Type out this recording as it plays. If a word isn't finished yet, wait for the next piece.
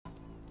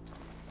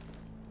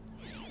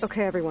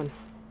Okay, everyone.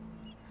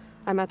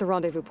 I'm at the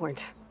rendezvous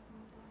point.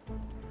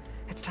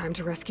 It's time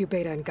to rescue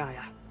Beta and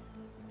Gaia.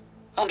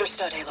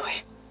 Understood,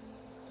 Aloy.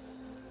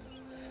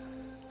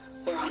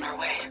 We're on our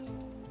way.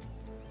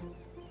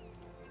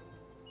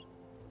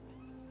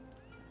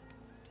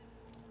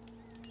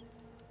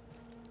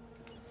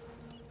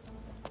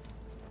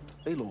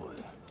 Aloy.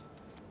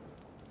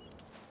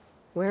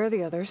 Where are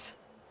the others?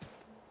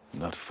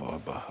 Not far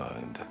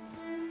behind.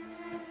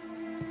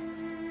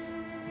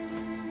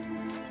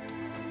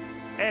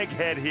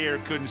 Egghead here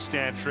couldn't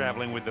stand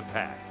traveling with the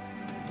pack.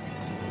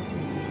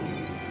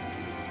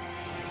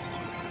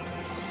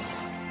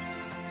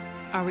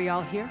 Are we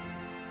all here?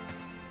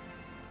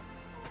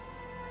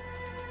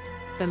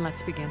 Then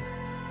let's begin.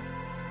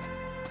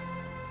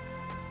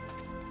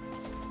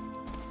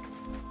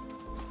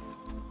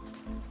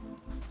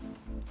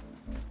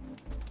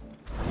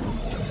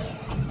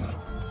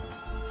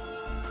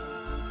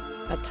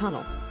 A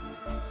tunnel.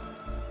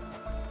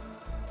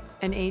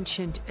 An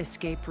ancient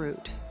escape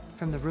route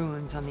from the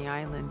ruins on the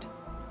island.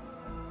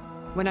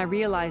 When I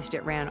realized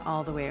it ran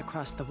all the way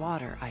across the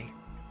water,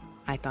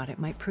 I thought it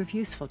might prove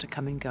useful to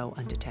come and go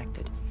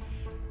undetected.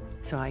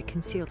 So I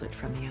concealed it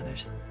from the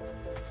others.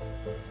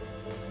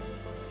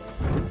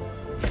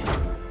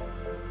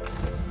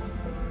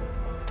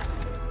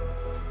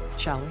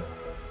 Shall we?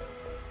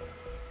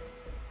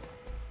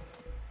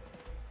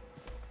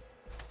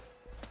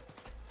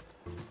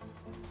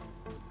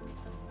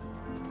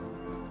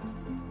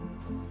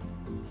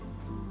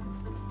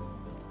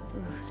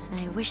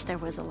 I wish there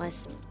was a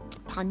less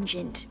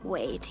pungent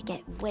way to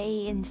get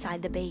way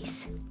inside the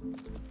base.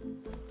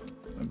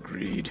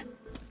 Agreed.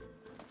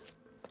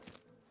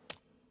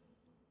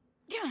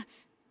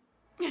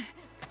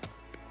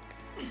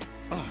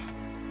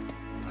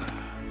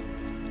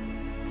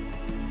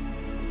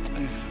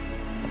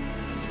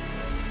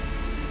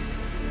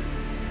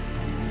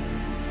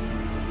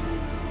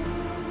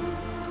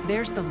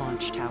 There's the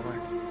launch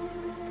tower.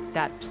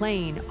 That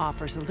plane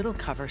offers a little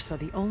cover, so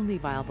the only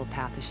viable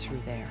path is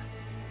through there.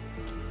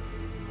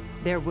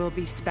 There will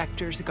be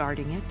specters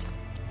guarding it,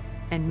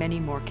 and many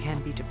more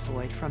can be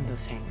deployed from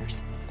those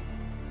hangars.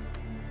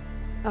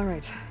 All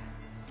right.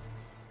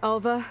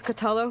 Alva,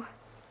 Catalo,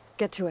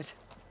 get to it.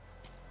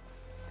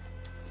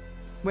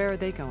 Where are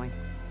they going?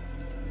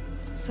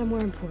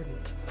 Somewhere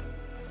important.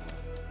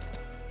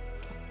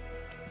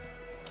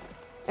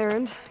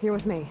 Erend, you're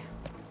with me.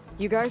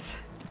 You guys,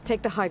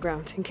 take the high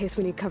ground in case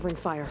we need covering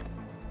fire.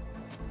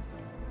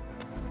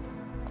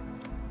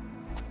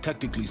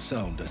 Tactically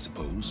sound, I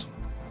suppose.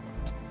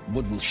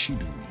 What will she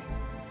do?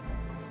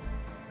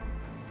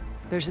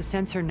 There's a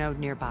sensor node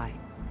nearby.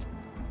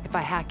 If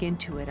I hack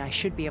into it, I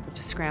should be able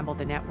to scramble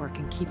the network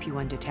and keep you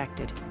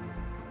undetected.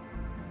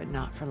 But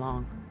not for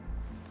long.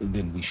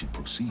 Then we should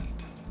proceed.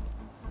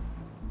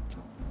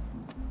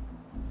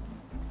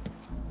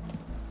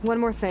 One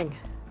more thing.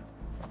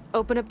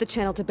 Open up the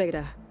channel to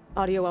Beta.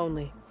 Audio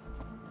only.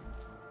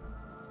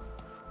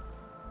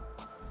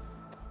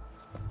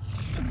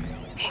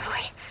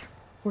 Aloy.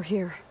 We're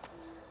here,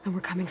 and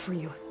we're coming for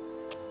you.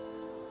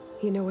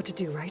 You know what to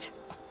do, right?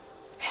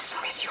 As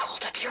long as you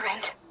hold up your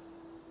end.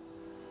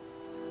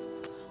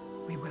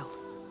 We will.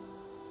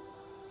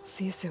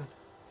 See you soon.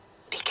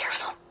 Be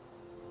careful.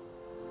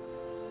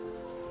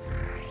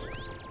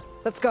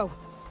 Let's go.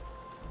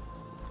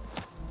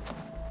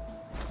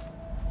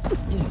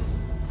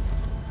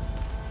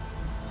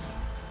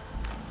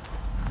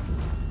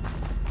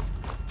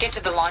 Get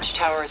to the launch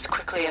tower as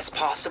quickly as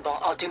possible.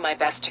 I'll do my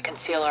best to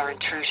conceal our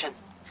intrusion.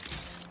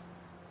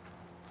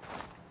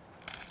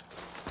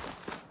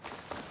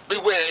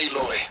 Beware,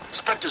 Aloy.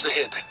 Spectres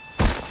ahead.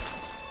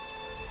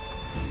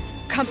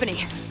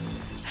 Company.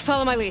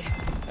 Follow my lead.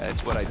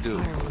 That's what I do.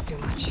 Fire won't do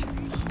much.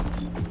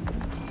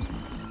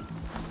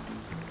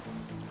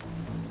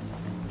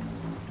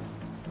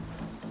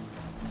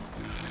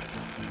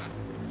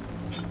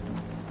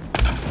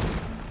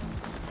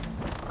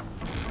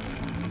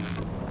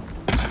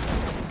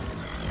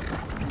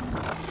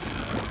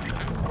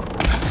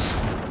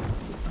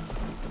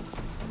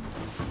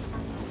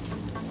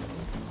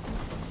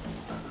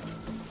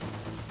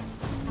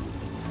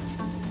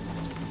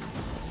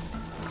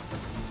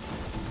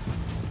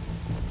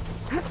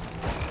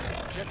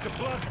 Get the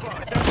blood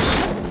spot.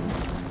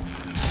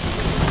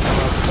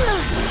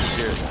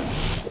 Here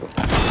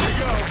we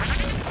go.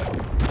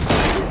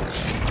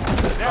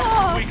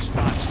 That's weak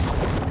spots.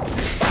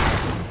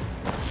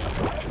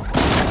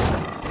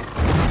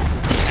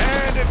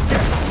 And it's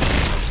get.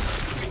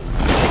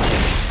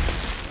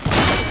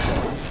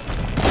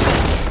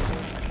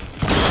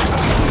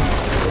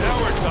 Now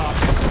we're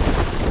talking.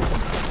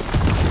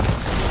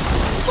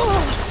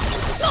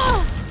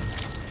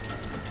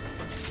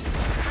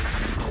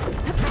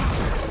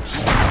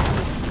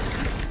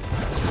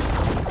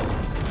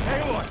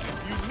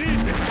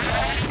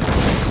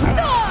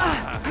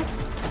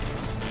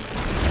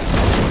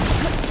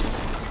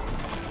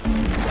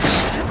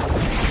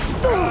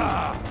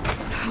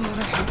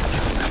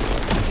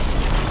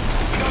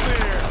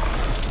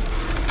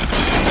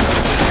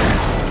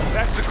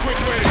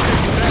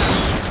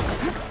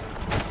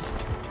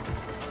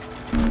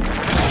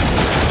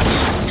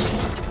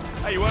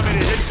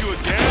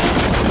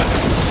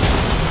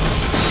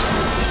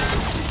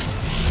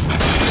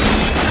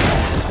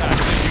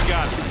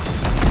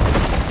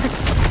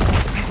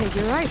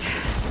 You're right.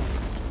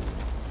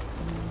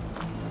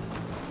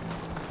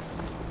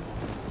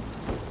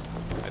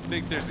 I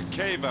think there's a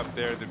cave up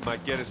there that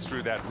might get us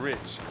through that ridge.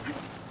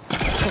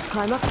 Let's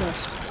climb up to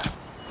it.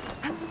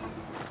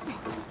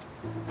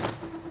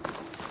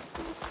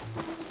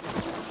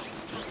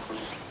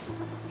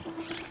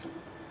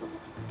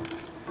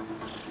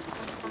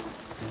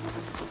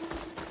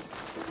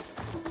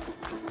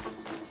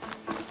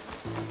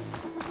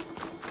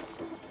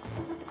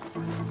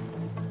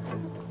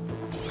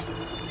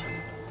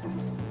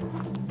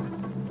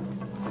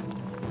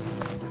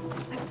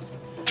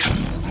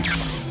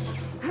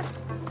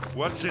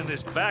 What's in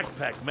this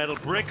backpack? Metal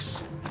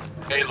bricks?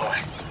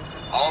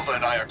 Aloy, Alva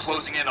and I are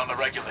closing in on the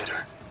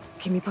regulator.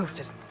 Keep me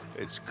posted.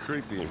 It's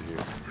creepy in here.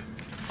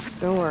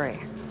 Don't worry.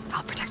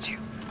 I'll protect you.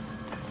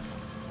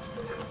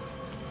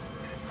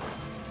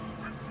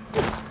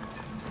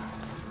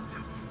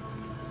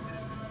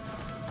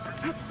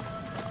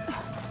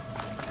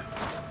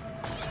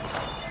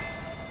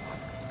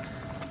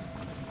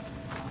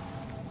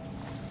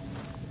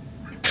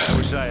 I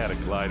wish I had a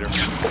glider.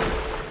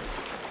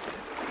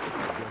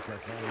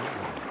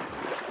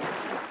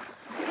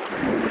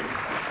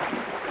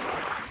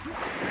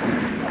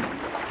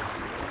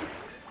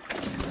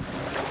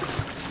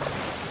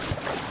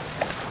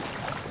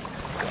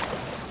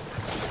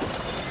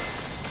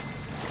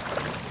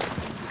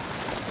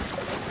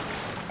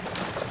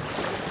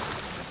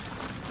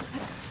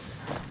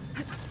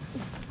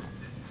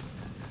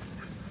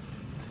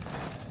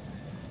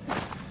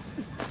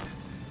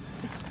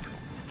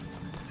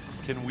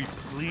 Can we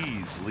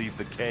please leave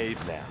the cave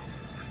now?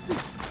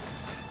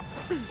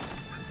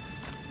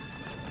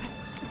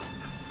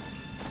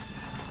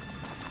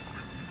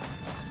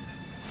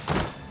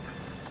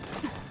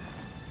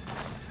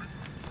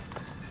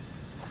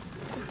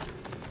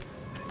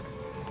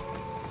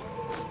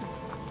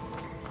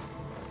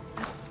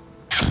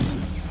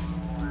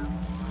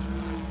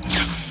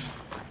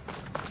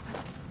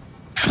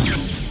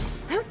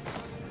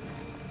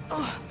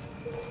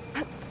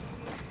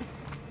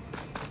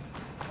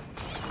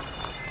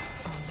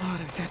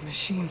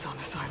 Machines on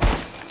this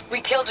island.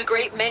 We killed a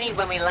great many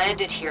when we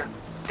landed here.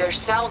 Their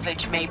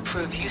salvage may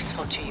prove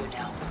useful to you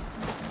now.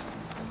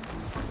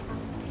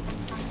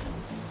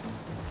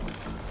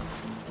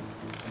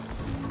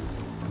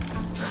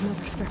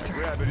 Another Spectre.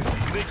 Grab it.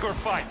 Sneak or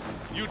fight.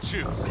 You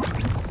choose.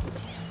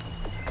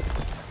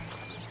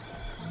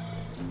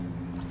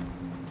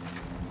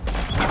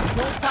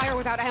 Won't fire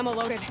without ammo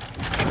loaded.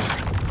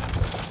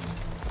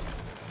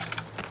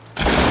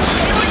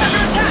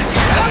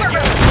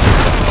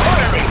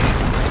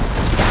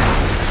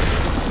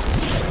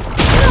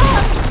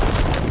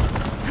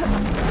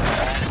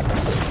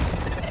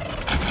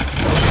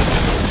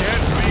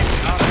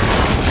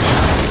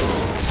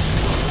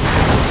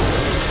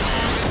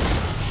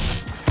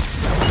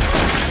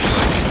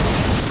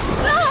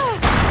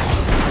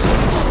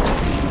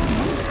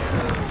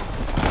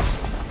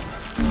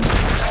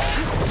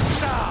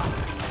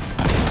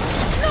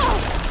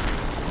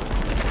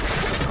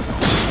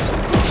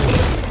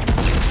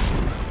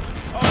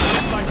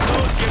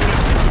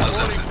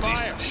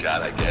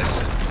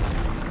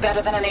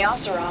 Better than any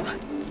Oseram.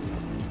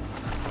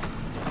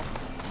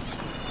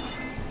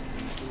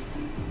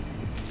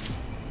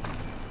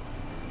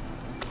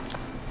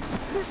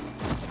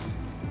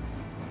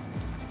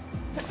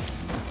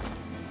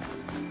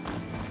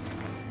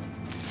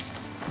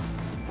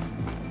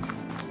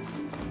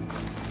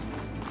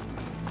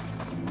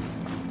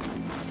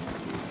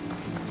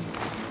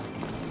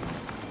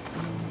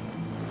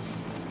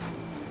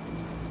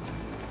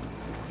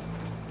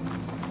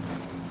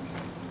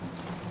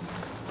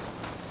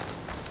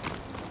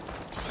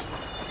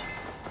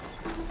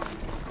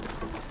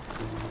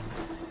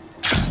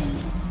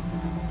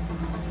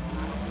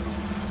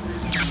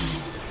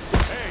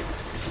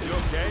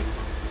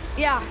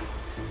 Yeah.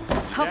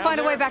 I'll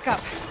find a way back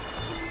up.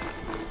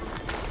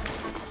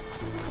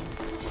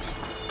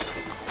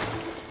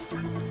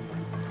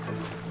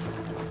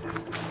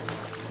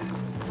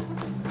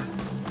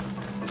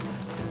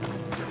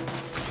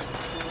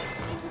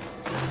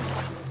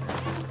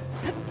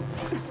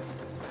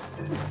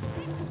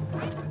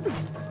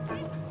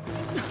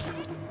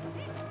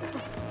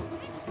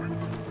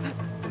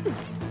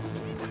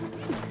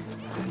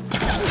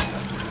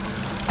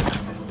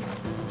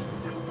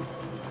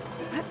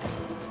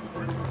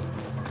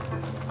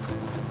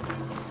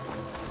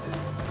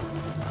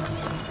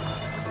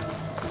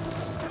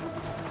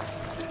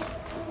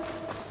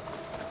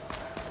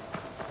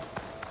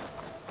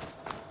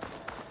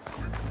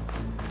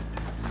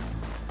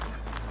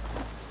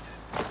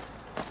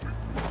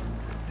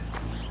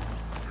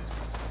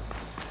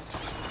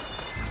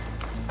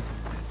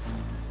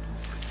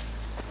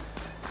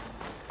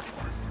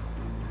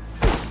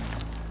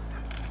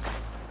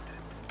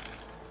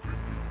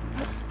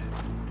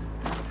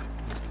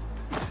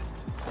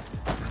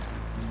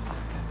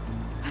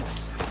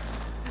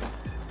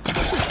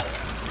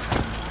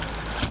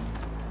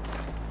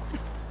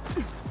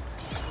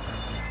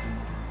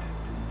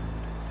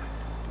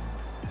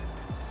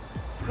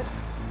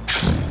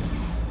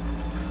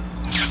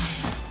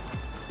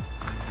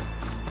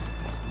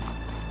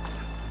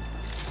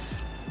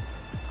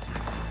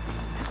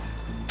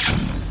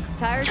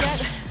 Tired yet?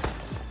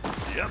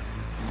 Yep.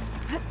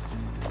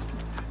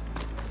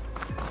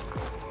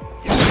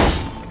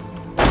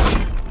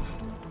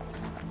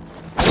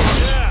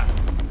 Yeah!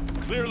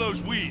 Clear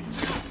those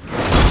weeds.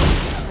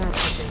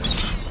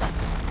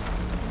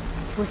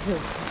 With who?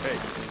 Hey,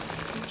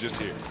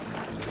 just here.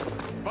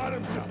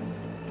 Bottoms up.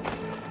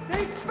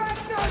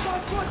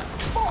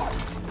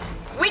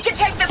 We can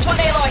take this one,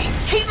 Aloy!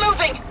 Keep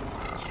moving!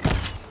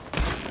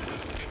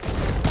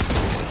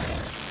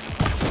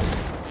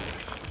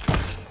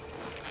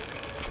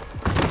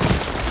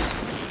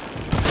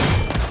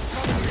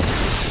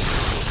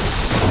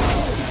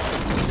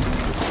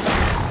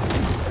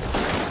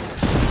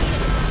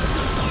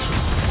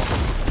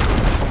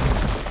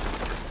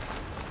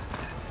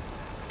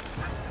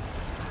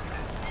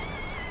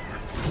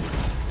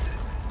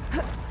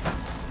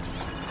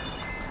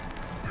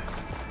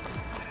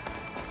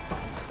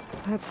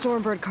 That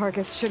Stormbird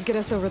carcass should get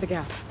us over the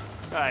gap.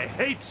 I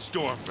hate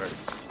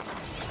Stormbirds.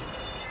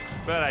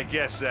 But I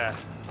guess, yeah,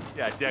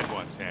 dead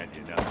one's handy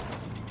enough.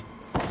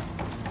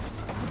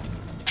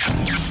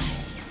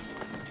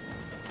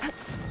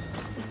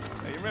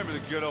 Now, you remember the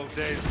good old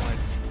days when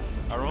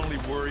our only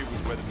worry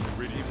was whether the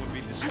Meridian would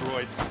be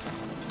destroyed?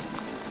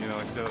 You know,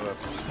 instead of the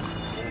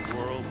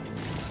whole world?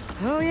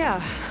 Oh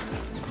yeah.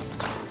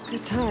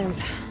 Good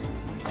times.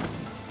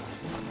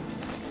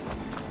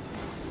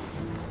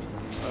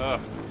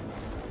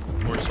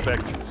 More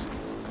Spectres.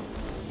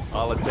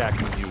 I'll attack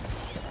when you...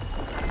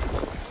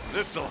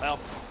 This'll help.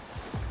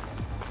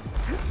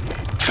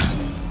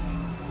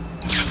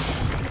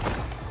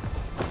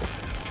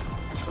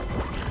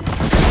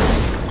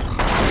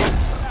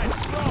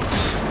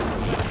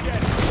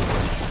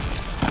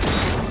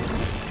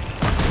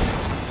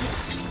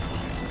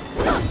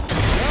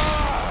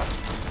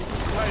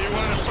 You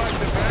want to fight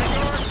the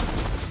Vanguard?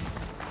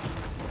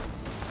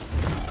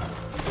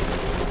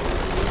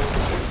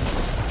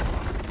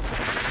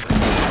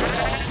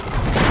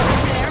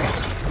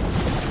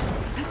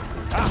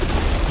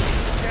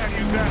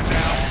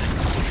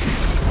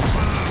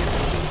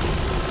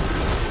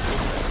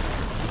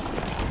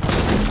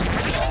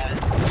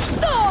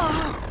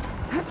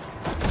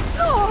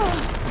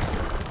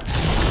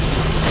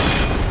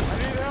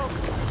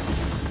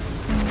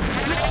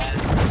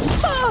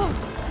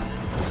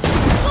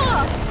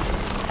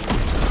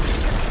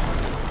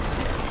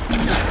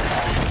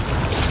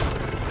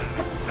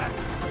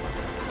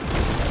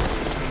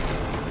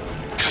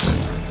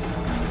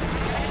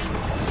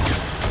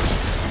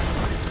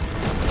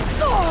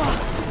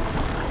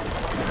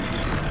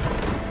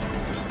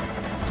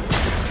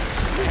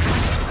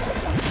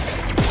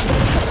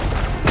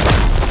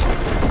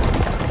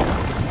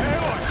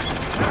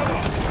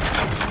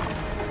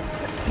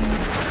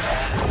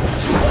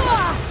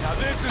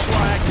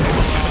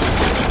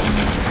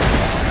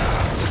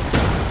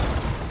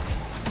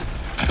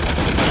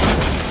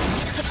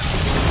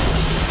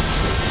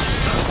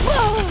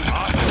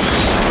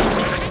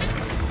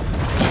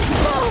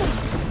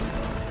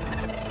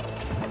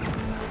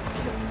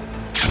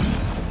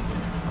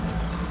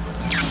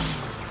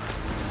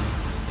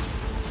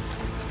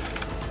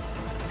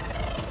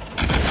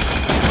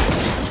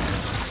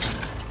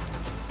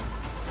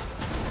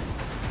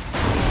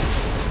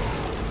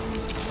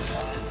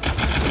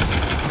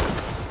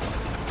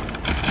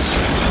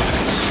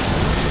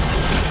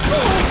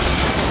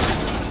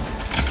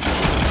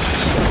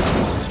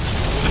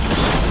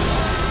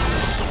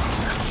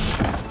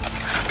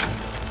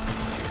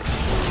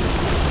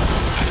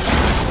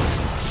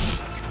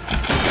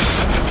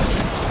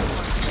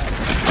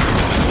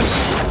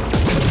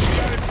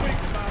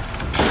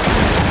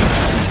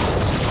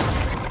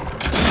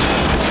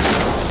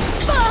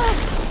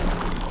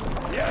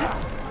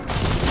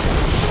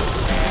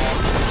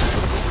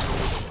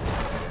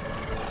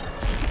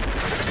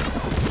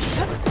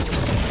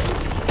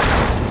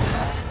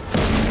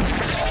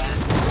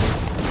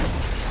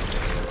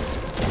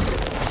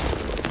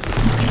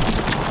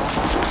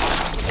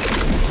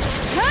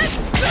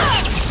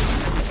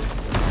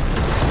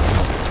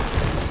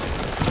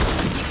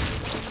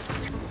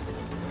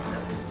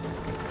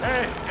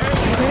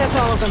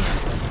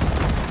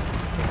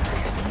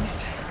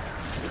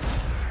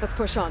 Let's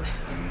push on.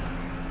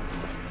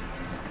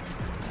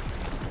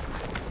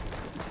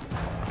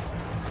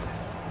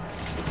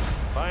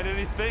 Find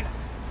anything?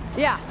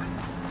 Yeah.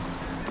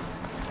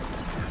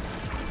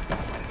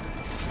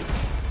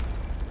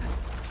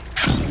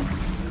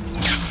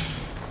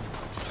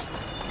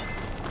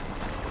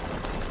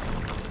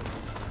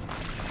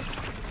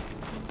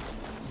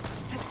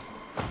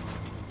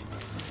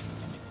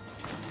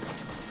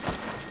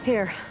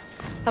 Here,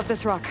 up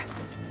this rock.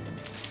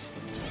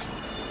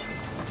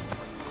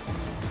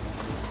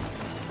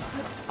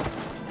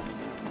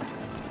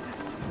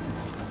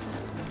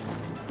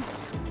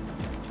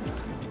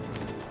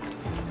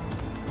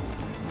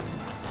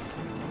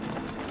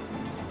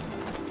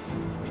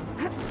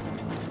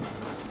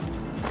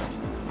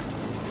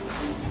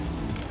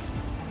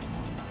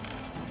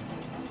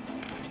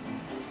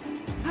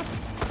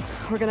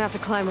 We're gonna have to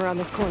climb around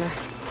this corner.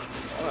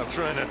 I'll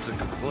try not to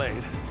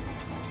complain.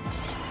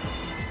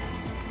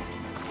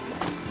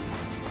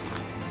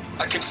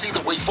 can see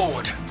the way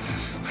forward.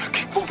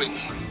 Keep moving.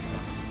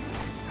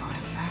 Going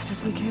as fast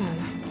as we can.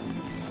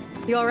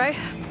 You all right?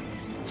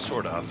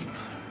 Sort of.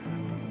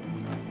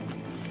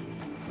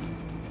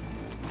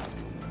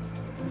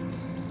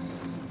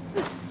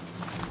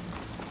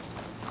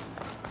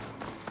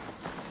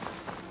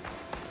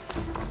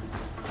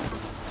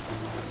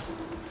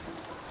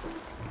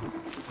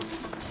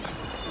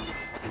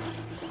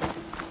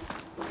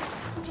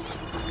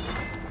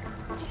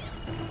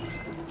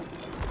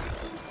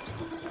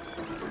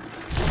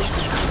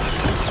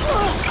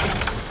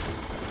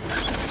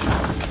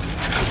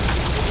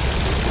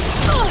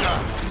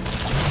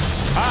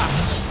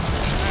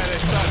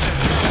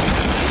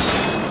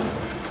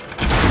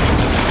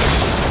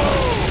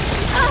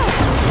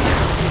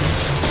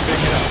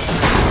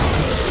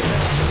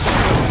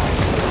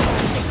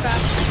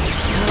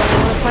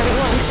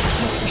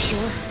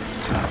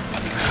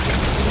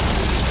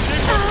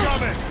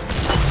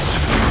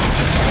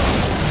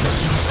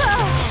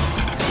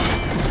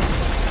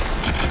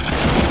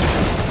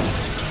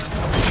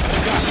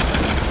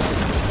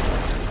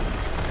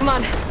 Come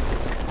on,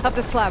 up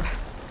the slab.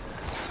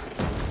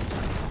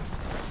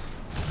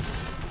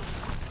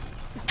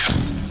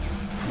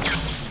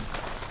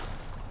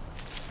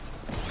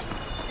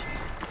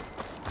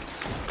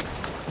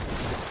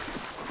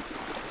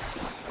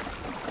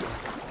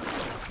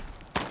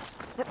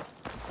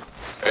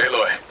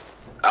 Aloy,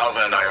 Alva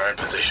and I are in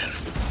position.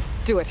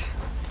 Do it.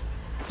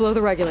 Blow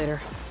the regulator.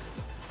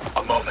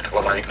 A moment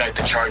while I ignite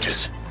the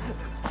charges.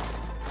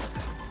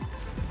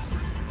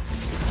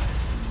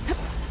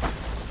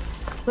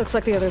 Looks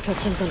like the others have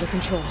things under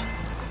control.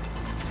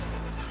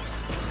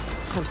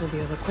 Hunt will be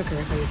a little quicker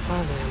if I use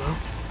plasma ammo.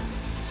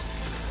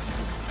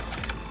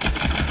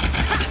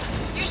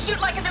 You shoot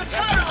like a new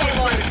tower,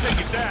 Aloy! Take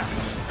it down.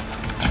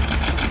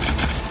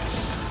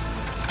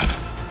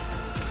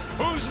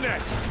 Who's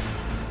next?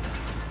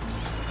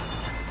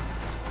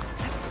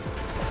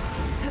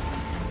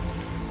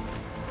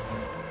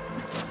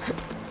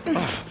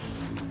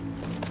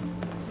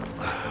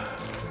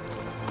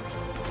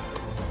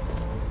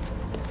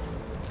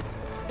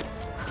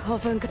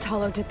 Alpha and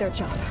Catalo did their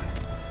job.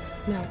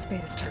 Now it's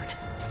Beta's turn.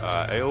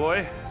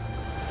 Aloy?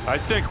 I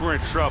think we're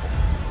in trouble.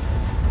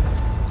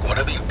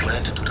 Whatever you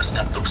plan to do to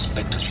stop those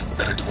specters, you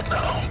better do it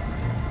now.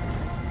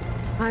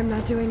 I'm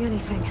not doing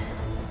anything.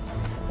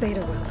 Beta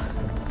will.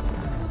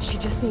 She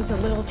just needs a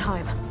little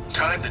time.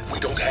 Time that we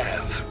don't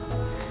have.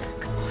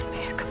 Come on,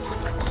 Beta, come on,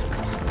 come on,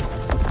 come on.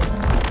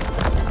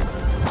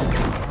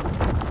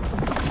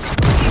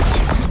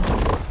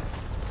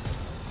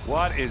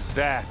 What is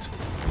that?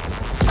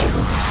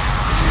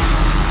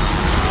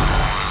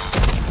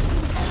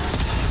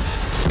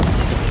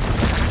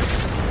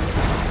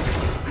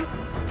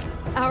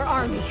 Our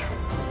army.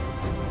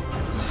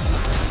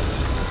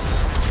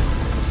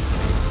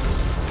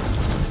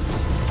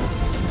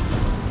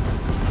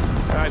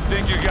 I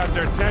think you got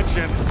their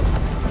attention.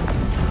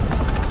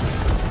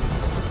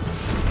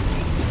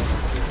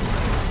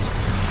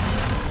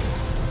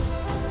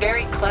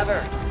 Very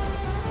clever.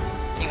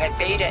 You had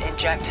Beta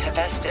inject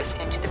Hephaestus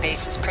into the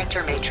base's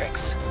printer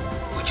matrix.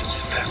 Which is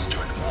faster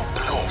and more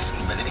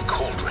powerful than any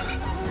cauldron.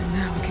 And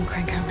now we can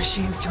crank out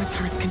machines to its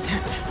heart's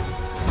content.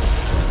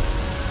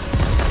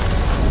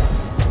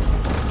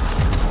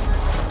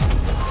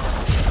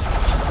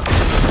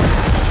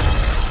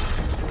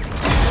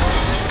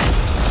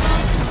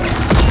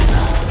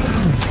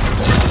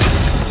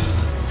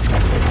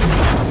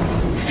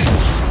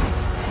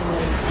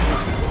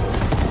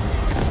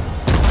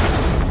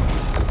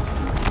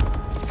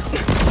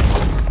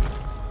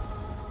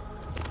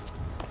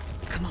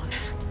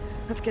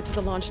 Let's get to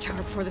the launch tower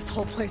before this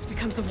whole place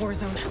becomes a war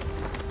zone.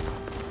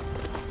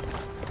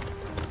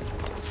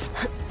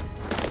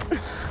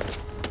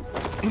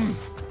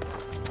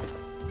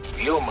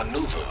 Your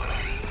maneuver,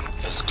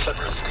 as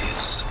clever as it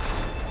is,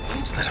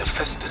 means that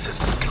Hephaestus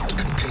has escaped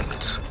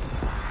containment.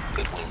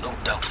 It will no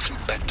doubt flee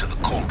back to the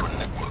Cauldron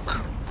network.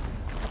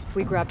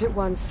 We grabbed it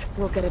once,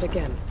 we'll get it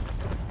again.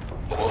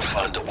 Or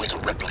find a way to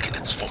replicate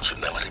its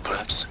functionality,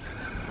 perhaps.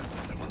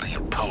 The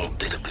Apollo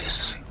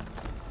database.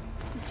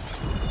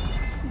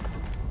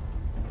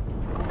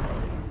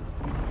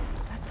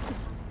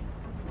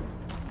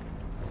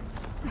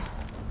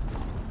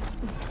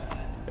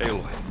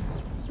 Aloy,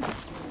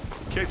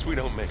 in case we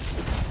don't make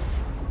it,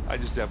 I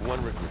just have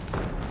one request.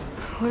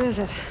 What is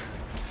it?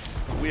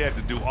 We have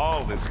to do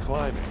all this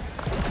climbing.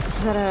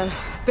 That a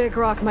big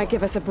rock might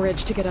give us a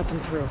bridge to get up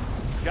and through.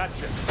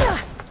 Gotcha.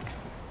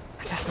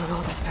 I guess not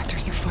all the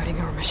specters are fighting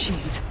our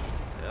machines.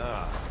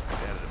 Ah,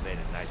 that'd have made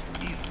it nice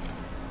and easy.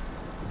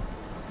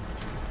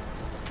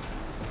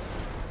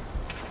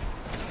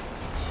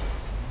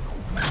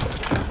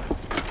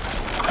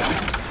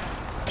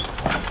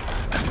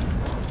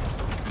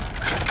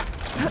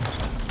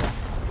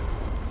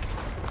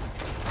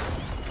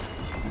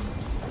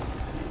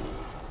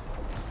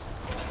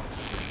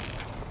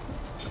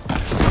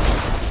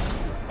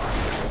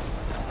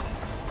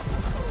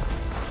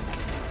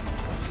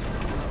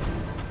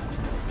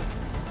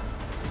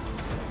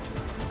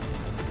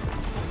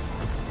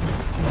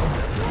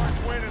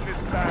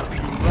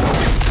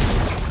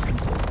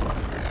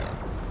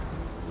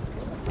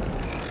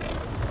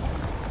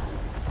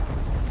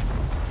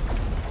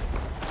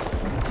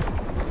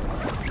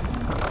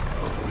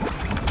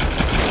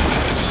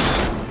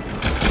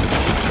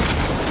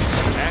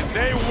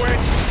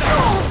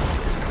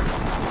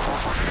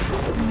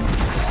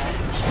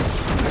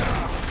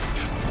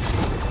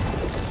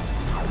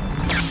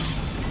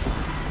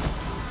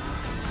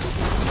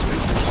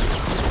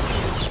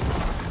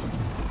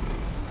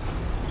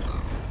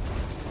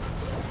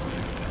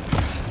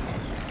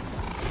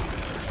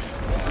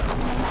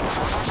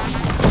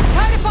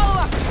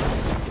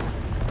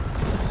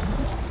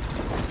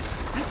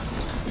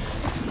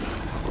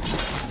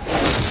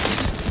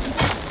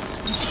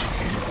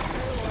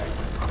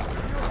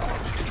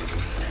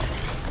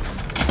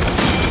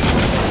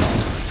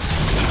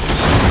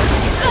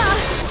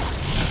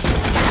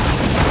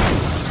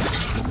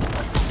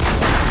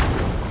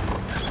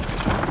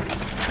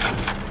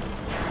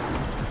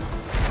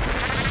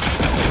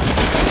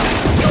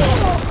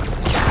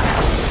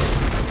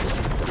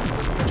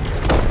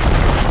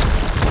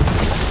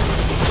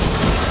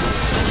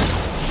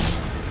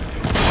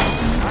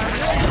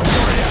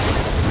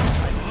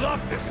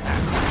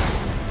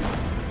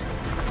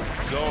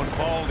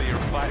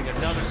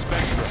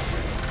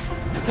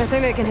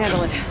 think they can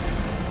handle it.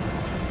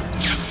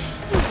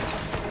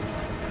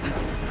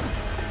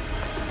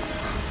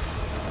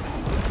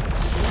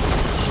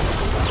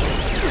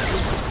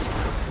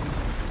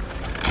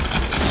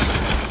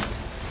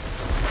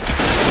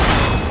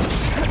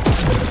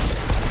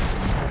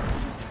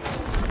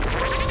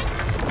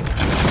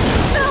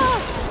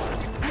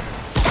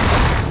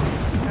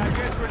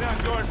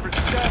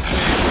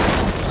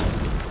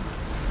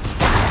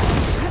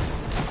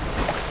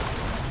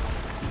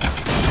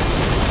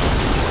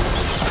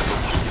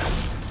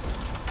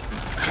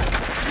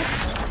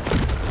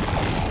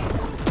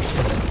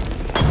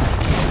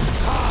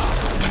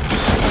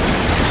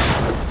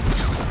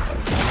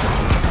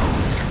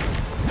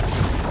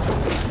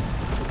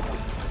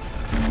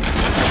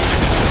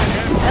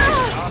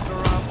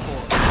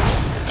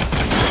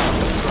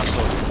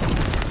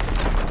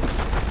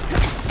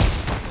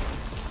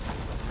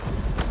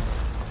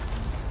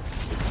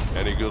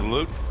 Any good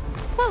loot?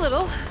 A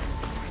little.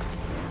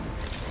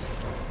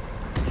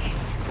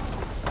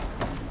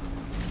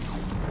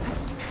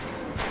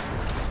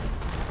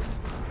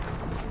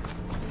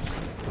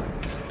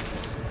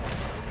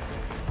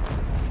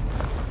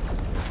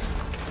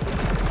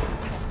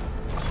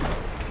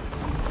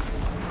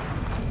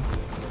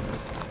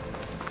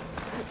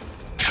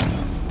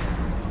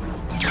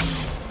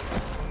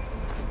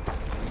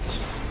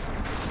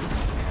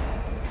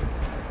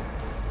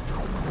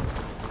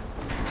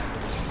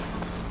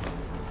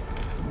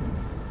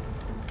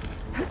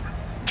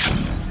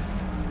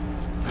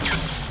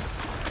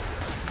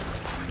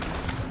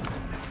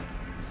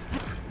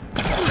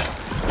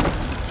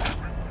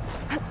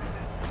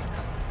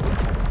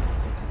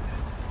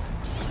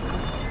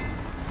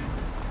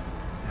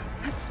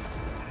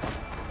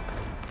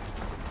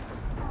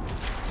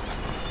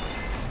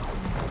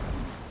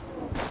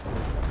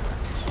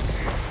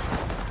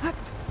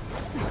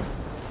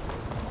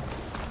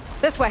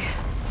 This way.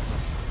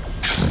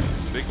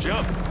 Big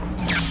jump.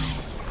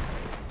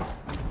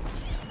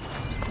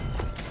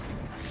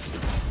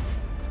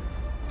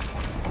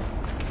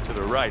 To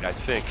the right, I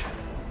think.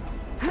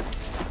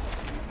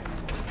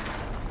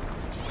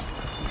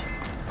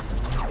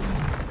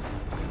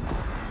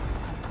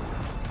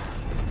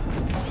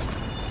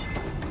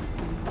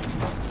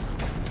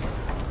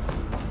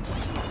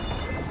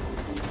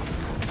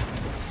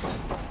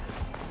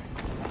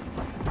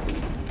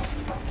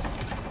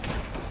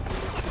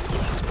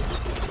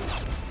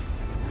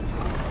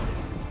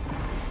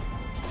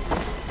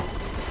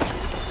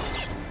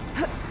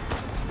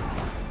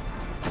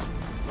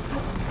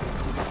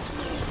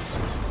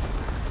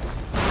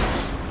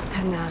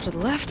 And now to the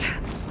left.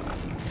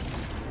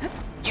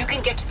 You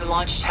can get to the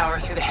launch tower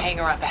through the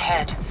hangar up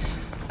ahead.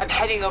 I'm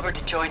heading over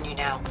to join you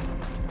now.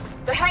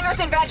 The hangar's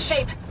in bad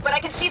shape, but I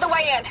can see the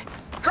way in.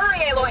 Hurry,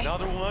 Aloy!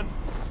 Another one?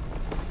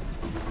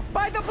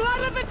 By the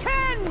blood of the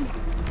Ten!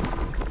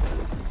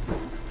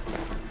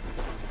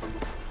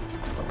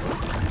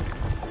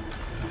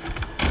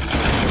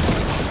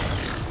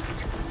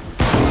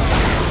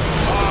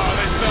 Oh,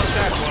 they felt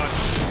that one.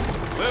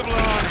 Live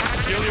long,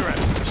 kill your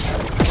enemy.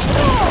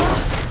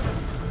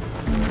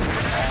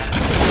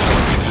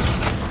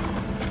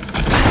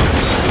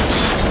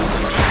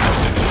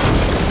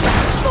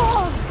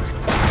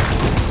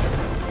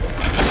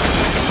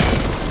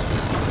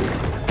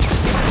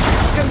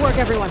 Good work,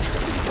 everyone.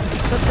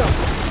 Let's go.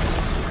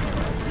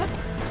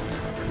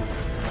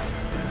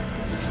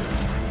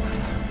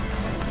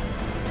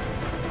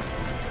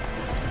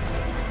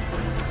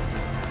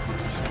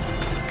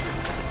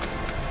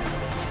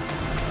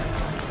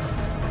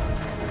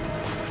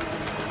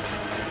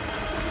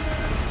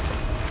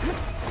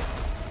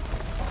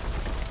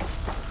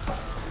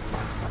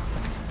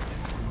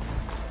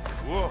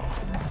 Whoa.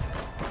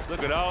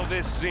 Look at all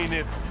this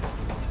Zenith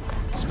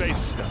space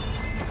stuff.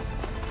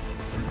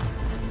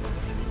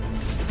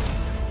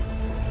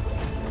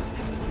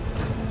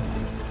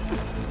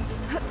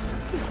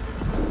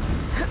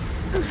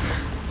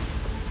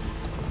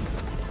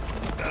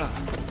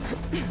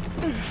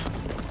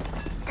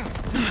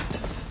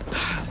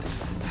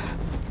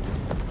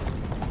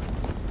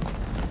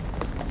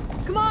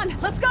 Come on,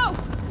 let's go!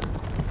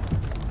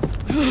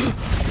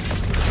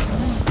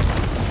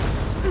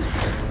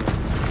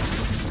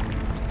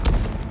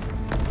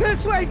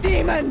 This way,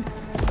 demon!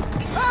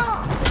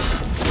 Ah!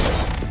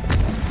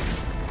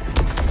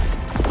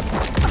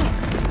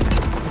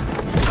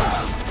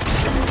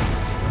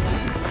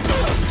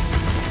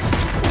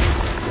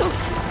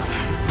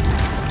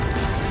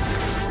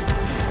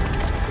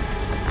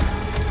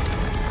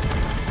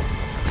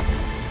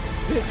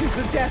 This is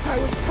the death I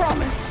was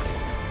promised.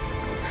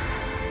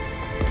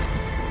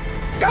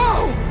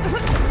 Go!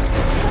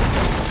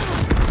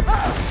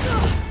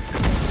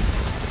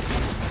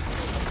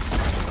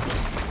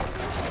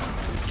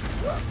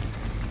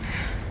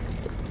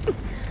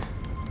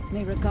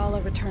 May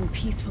Regala return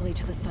peacefully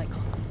to the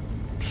cycle.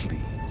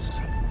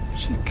 Please.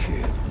 She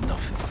cared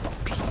nothing for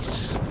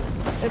peace.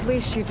 At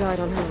least she died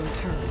on her own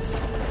terms.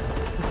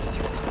 That was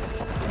her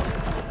puppet.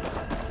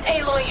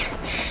 Aloy,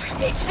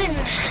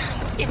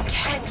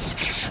 intense,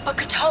 but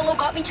Katalo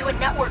got me to a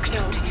network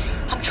node.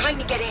 I'm trying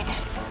to get in.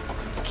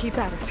 Keep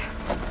at it.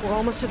 We're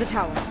almost to the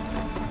tower.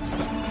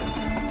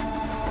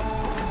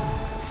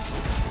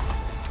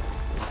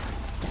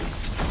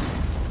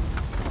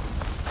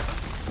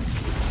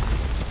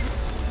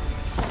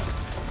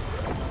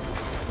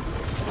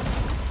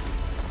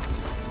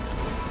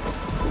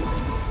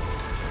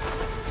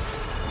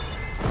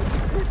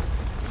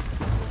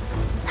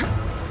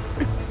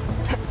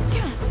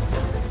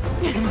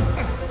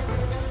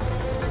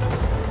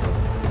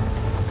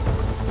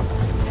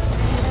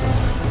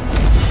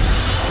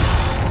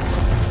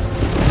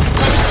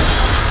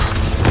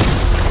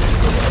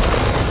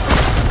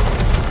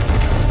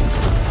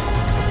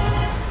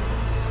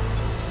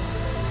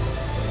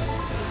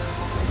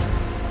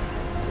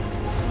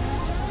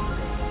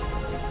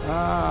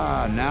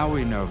 Now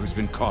we know who's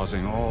been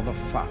causing all the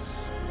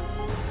fuss.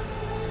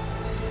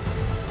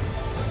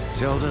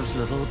 Tilda's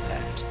little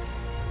pet.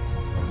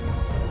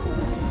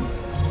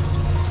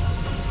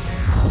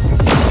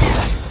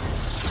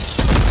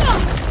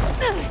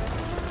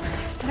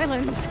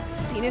 Silence!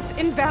 Zenith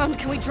inbound.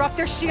 Can we drop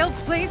their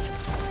shields, please?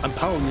 I'm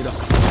powering it up.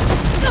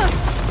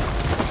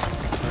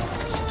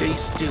 Stay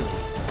still.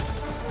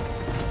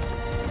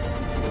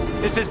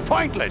 This is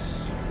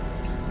pointless!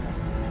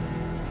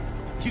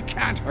 You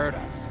can't hurt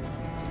us.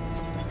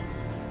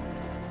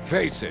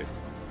 Face it,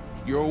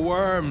 you're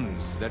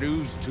worms that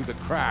ooze through the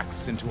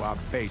cracks into our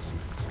basement.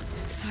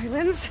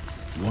 Silence?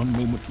 One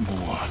moment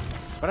more.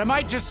 But I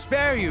might just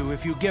spare you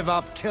if you give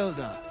up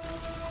Tilda.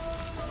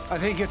 I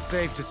think it's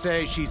safe to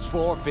say she's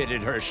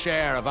forfeited her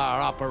share of our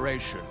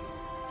operation.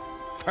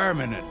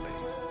 Permanently.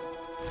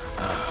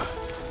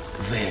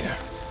 There.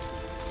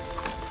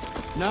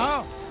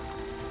 No?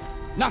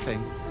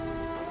 Nothing?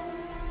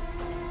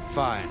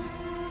 Fine.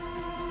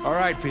 All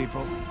right,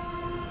 people.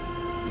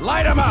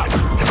 Light 'em up!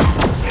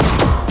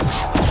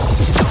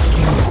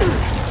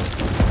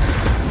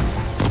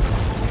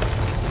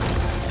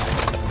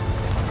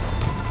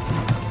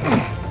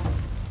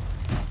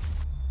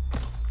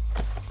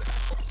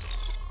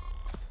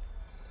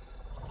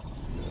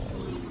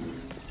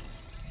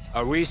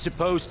 Are we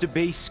supposed to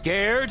be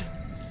scared?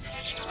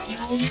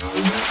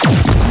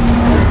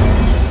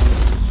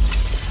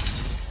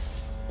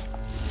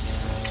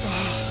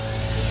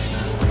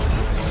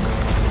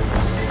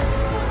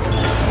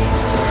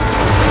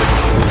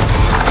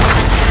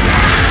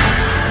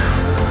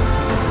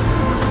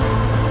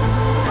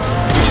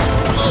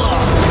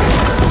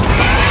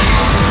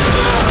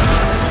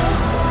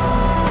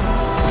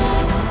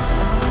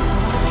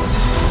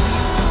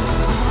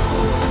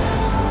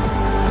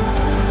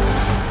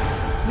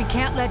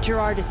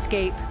 Gerard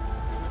escape.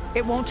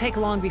 It won't take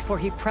long before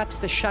he preps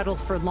the shuttle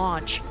for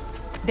launch.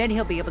 Then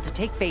he'll be able to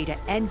take Beta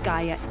and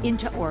Gaia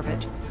into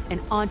orbit and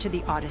onto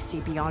the Odyssey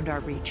beyond our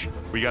reach.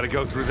 We gotta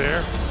go through there?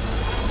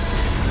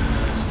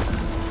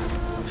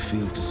 I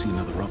fail to see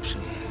another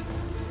option.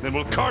 Then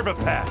we'll carve a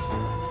path.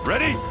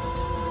 Ready?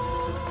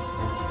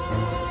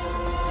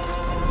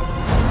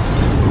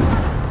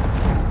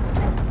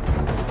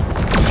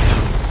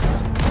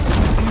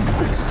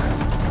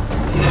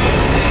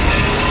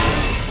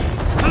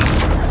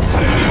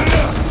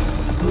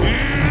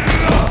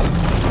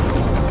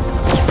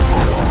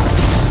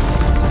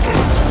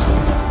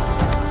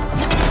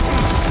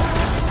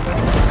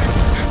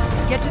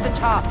 Get to the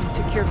top and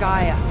secure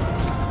Gaia.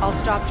 I'll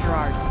stop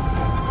Gerard.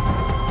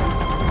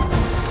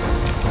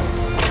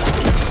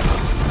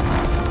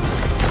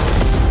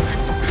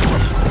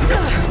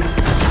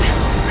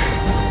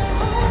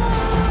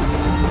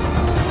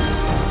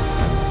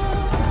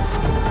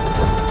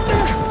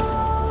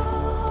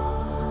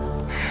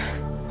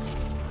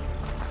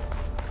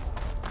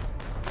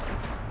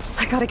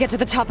 I gotta get to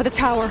the top of the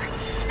tower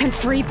and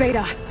free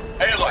Beta.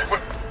 Aloy,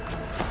 we're...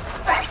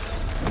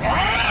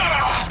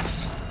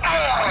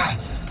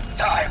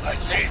 Time I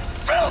see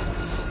filth!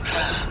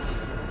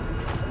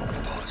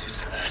 Apologies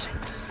for that.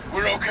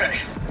 We're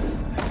okay.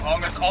 As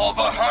long as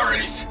Alva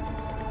hurries.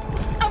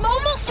 I'm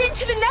almost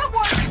into the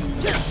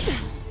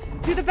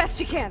network! Do the best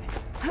you can.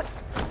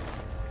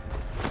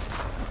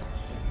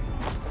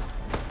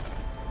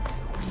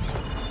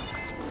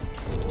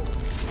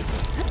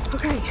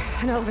 Okay,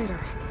 an elevator.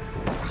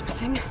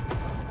 Promising.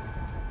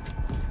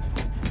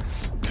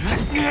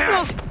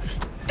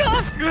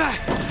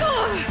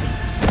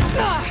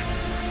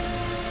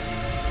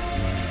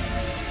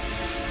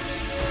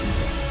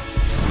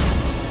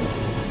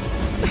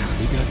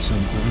 We got some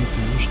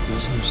unfinished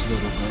business,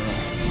 little girl.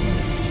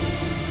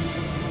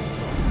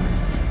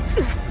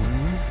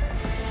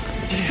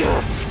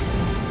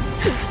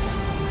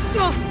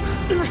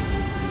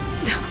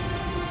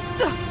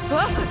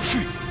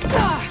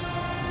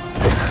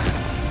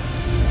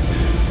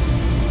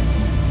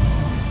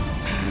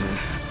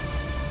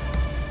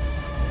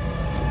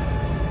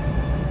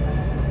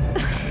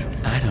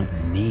 I don't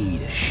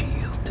need a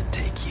shield to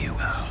take you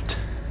out.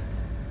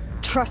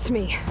 Trust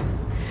me,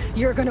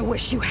 you're gonna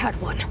wish you had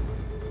one.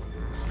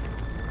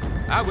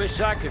 I wish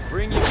I could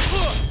bring you...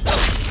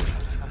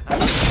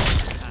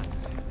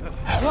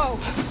 Whoa!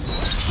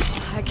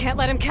 I can't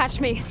let him catch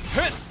me.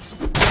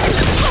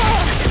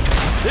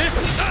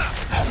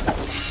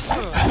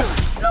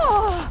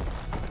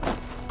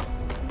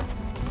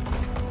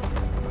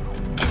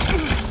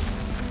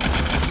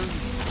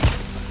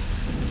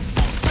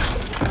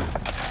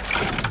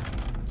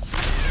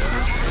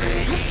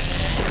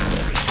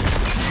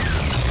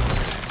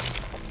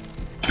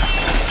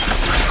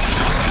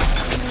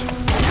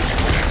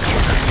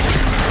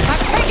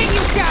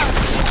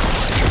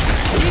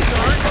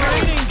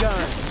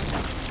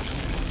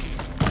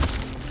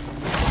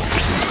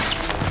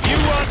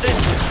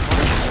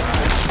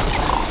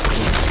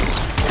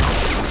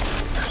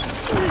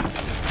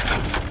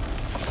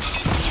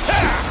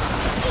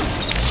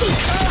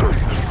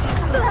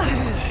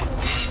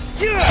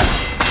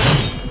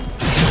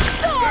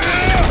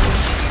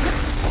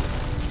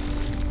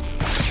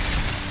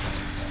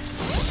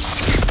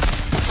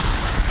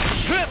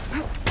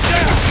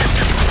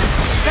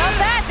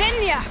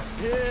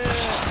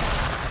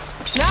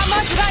 Not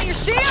much about your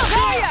shield,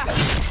 are ya?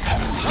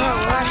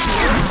 Oh, that's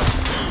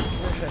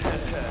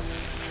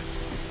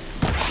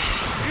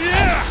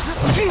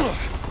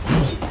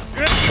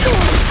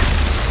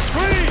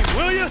Scream,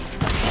 will you?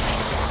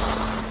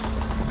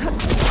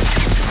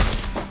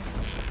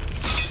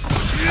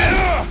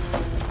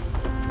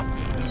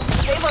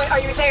 Aloy, are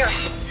you there?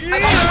 I'm on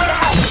my way to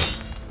help.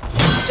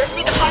 Just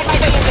need to find my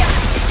way in there.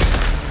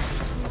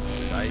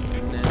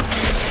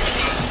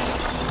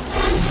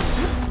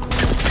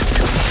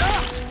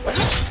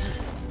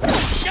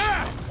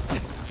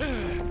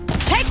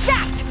 Take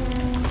that!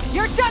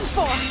 You're done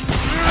for!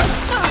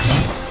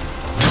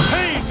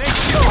 Pain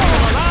makes you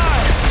come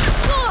alive!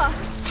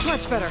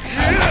 much better.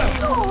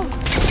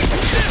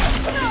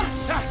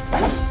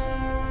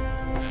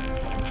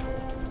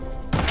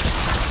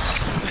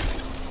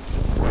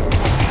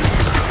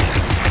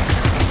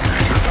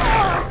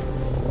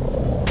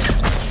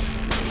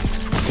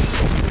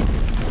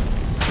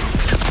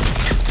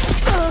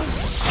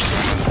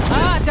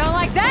 Don't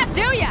like that,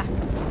 do ya?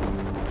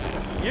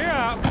 You're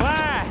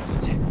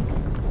outclassed.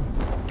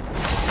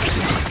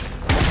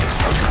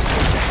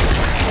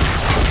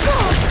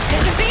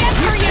 This is the end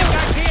for you!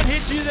 I can't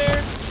hit you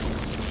there.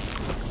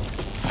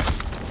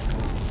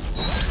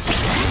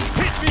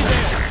 Hit me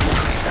there.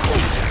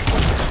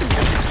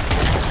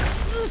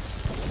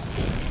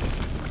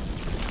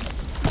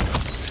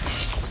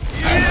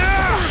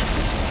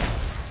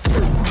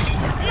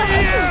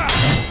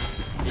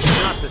 It's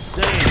not the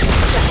same.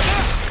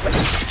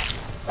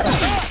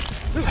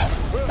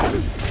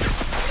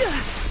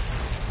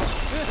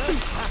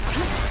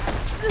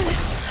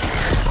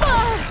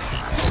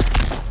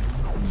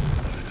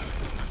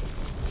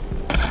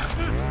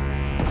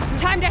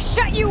 Time to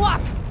shut you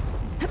up!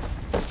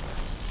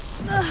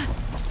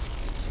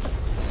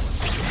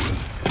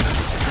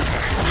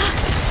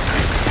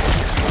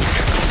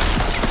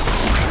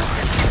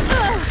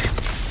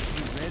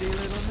 Ready,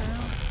 little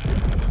now?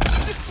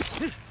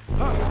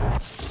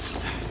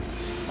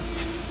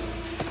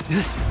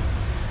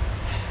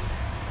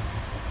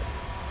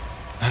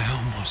 I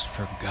almost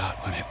forgot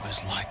what it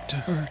was like to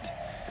hurt.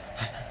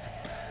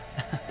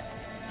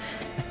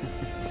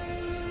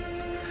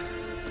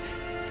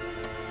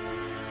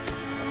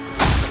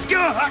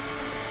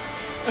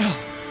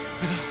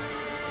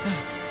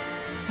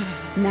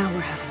 Now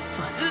we're having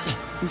fun,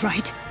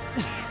 right?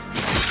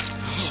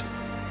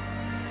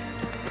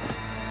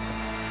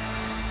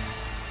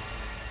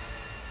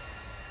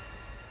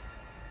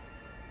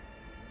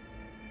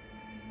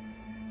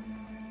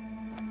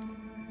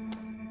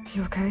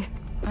 You okay?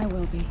 I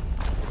will be.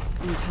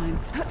 In time.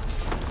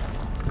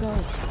 Go.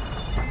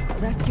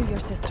 Rescue your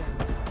sister.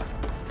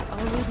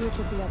 I'll regroup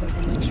with the others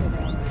and make sure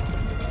they're all right.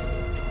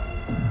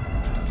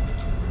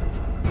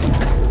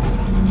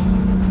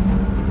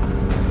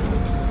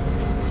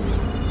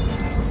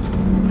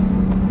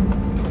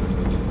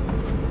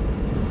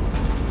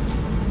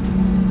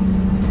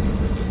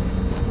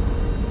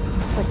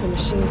 Looks like the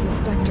machine's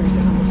inspectors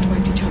have almost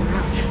wiped each other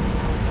out.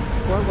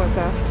 What was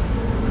that?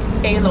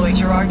 Aloy,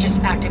 Gerard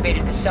just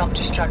activated the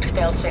self-destruct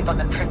failsafe on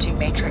the printing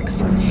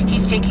matrix.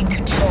 He's taking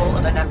control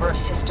of a number of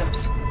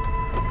systems.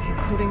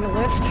 Including the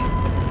lift?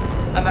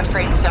 I'm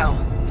afraid so.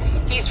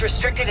 He's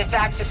restricted its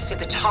access to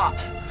the top.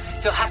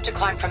 You'll have to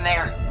climb from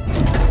there.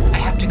 I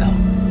have to go.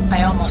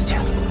 I almost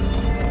have.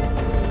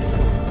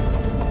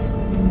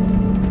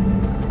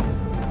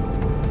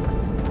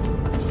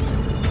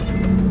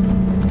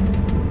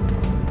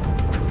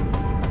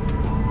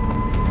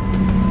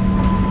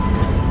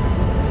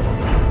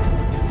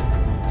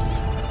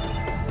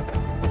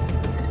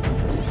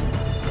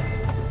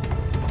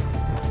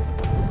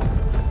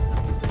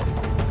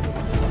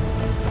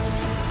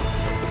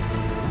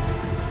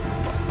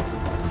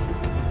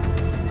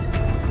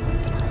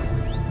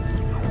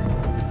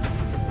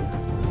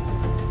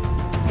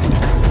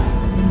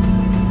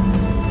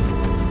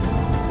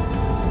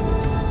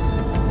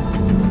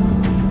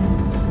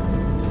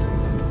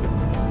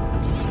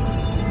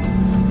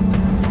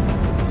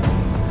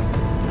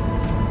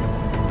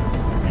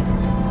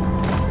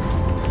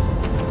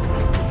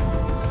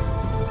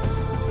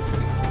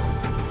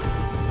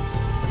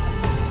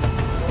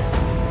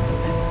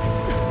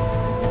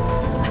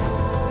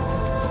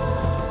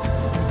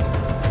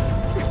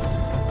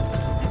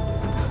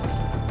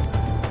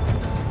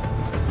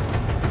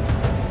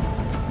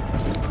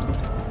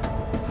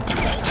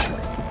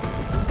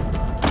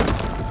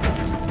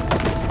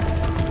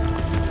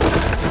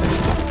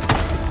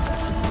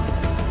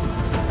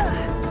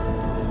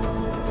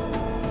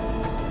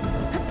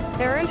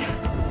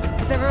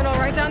 Erend, is everyone all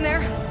right down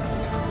there?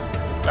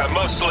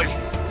 Mostly.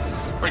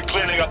 We're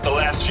cleaning up the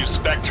last few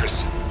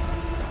specters.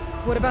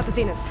 What about the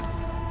Zeniths?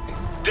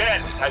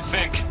 Dead, I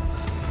think.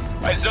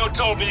 Zoe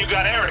told me you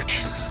got Eric.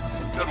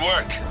 Good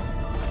work.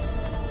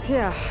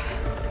 Yeah.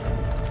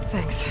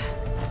 Thanks.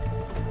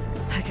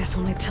 I guess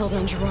only Tilda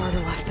and Gerard are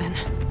left then.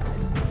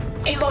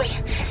 Aloy,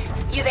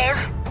 you there?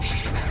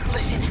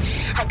 Listen,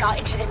 I got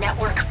into the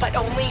network, but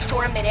only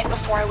for a minute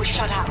before I was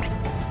shut out.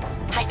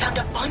 I found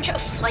a bunch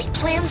of flight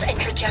plans and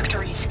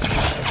trajectories,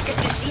 as if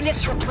the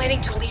Zeniths were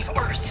planning to leave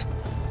Earth.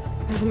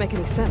 Doesn't make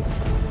any sense.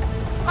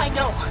 I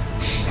know,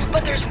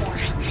 but there's more.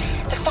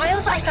 The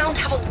files I found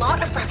have a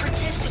lot of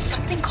references to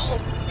something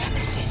called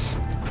Nemesis.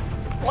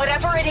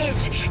 Whatever it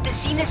is, the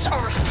Zeniths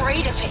are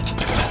afraid of it.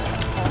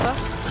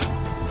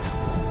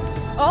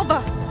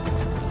 Alva!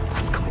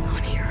 What's going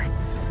on here?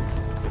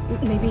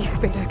 Maybe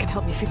Beta can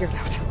help me figure it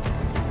out.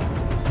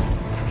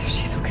 If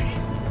she's okay.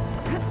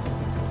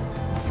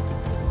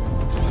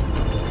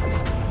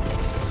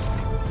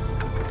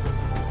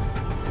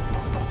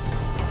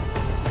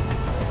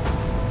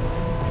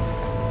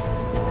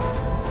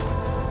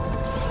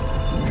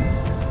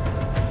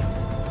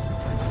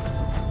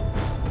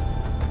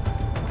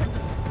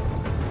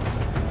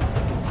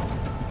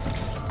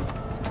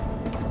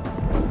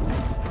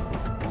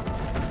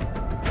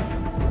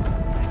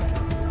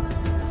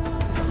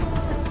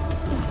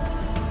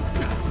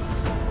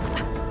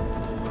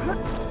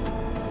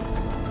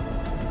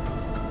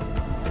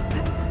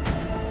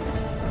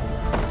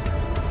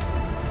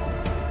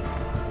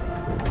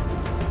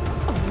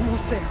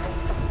 There.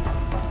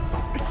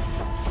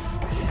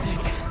 This is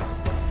it.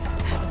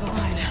 End of the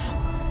line.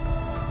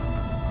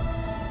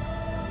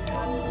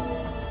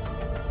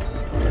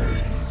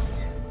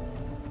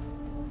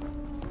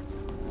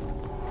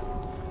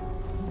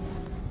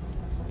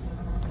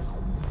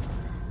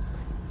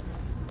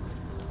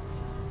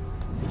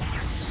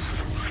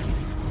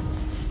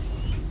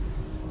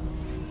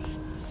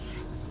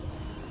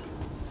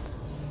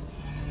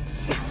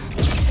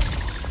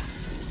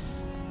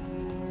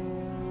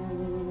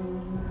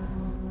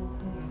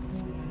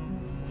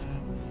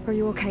 Are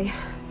you okay?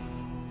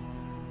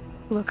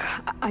 Look,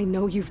 I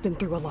know you've been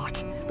through a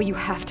lot, but you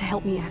have to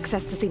help me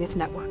access the Zenith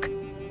network.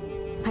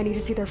 I need to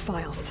see their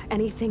files,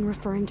 anything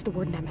referring to the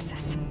word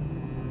Nemesis.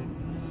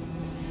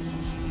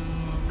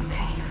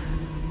 Okay.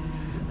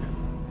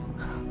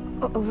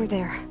 Over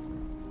there.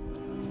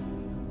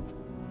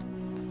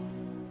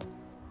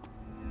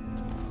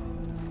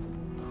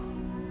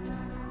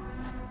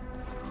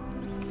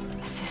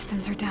 The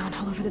systems are down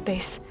all over the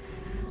base.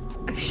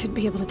 I should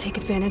be able to take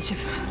advantage of...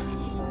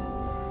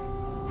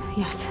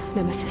 Yes,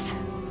 Nemesis.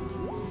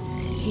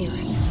 Here.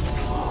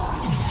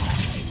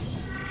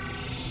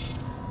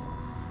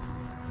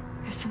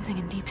 There's something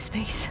in deep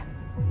space.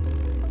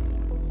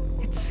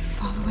 It's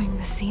following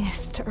the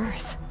Zeniths to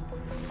Earth.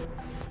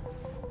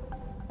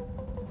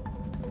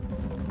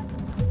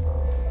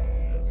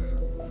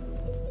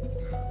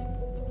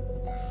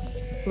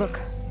 Look.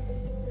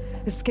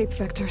 Escape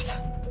vectors.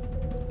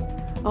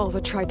 Alva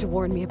tried to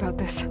warn me about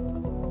this.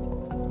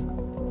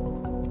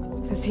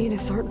 The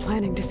Zeniths aren't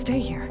planning to stay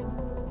here.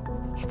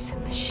 It's a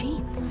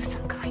machine of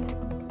some kind.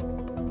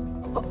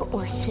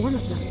 Or a swarm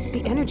of them.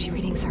 The energy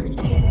readings are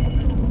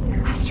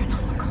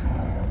astronomical.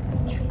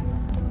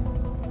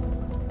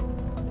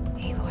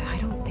 Aloy, I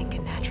don't think a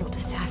natural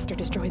disaster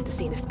destroyed the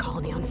Zenith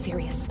colony on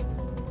Sirius.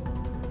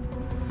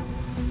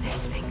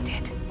 This thing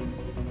did.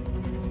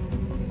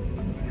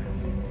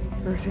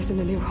 Earth isn't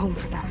a new home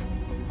for them.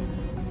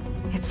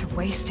 It's a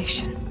way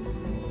station.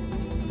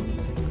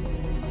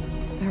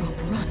 They're on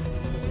the run.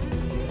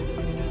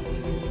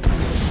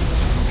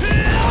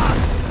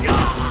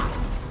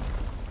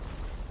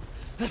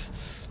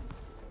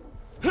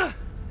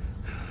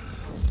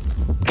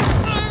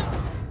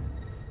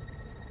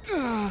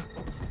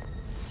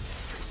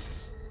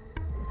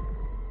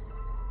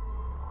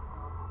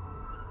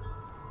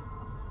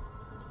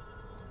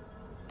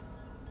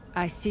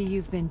 I see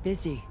you've been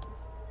busy.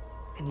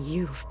 And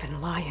you've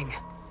been lying.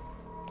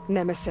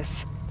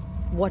 Nemesis,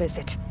 what is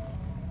it?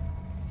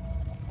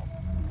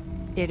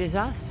 It is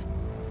us.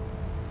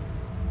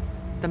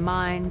 The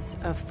minds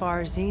of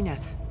Far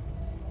Zenith.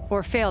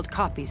 Or failed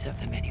copies of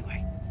them,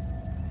 anyway.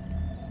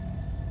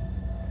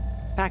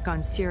 Back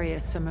on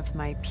Sirius, some of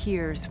my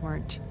peers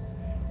weren't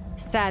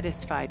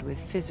satisfied with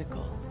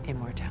physical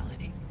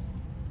immortality.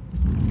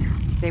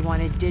 They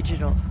wanted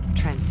digital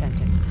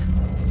transcendence.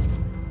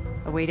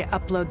 A way to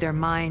upload their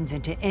minds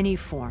into any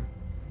form,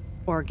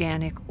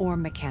 organic or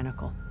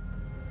mechanical.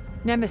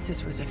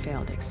 Nemesis was a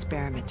failed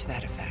experiment to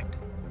that effect.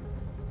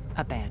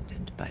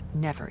 Abandoned, but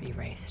never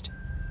erased.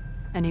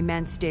 An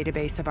immense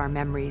database of our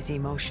memories,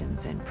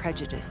 emotions, and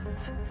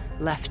prejudices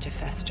left to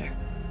fester.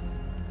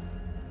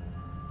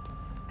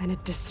 And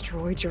it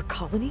destroyed your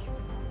colony?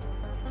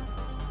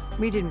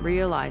 We didn't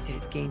realize it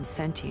had gained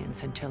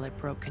sentience until it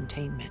broke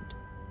containment.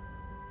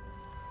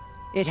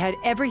 It had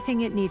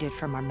everything it needed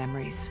from our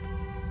memories.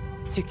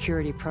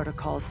 Security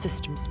protocols,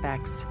 system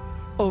specs,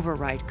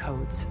 override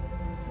codes.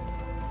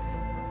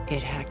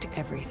 It hacked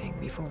everything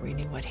before we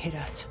knew what hit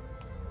us.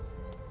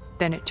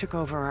 Then it took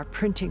over our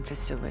printing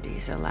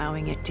facilities,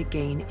 allowing it to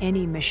gain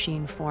any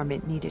machine form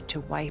it needed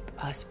to wipe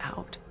us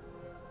out.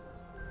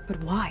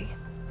 But why?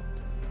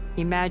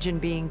 Imagine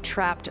being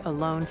trapped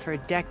alone for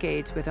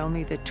decades with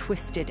only the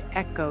twisted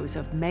echoes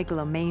of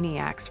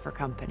megalomaniacs for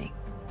company.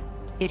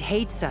 It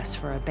hates us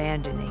for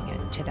abandoning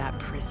it to that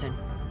prison.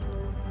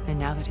 And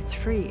now that it's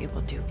free, it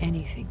will do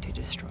anything to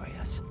destroy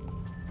us,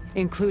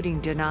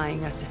 including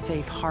denying us a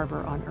safe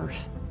harbor on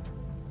Earth.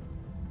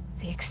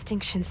 The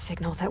extinction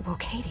signal that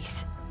woke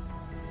Hades.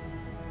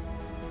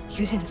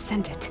 You didn't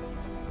send it.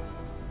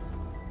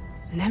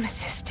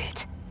 Nemesis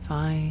did.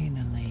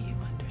 Finally, you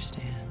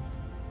understand.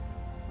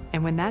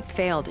 And when that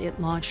failed,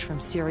 it launched from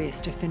Sirius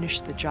to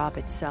finish the job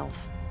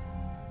itself.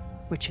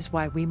 Which is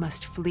why we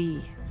must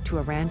flee to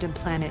a random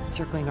planet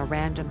circling a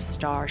random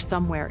star,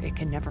 somewhere it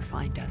can never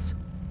find us.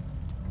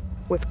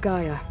 With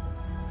Gaia.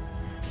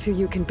 So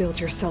you can build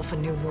yourself a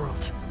new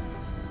world.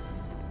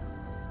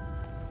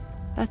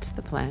 That's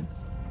the plan.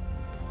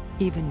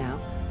 Even now.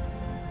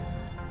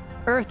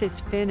 Earth is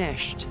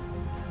finished,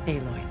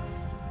 Aloy.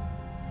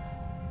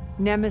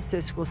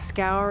 Nemesis will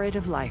scour it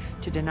of life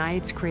to deny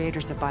its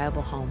creators a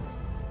viable home.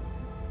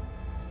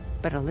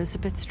 But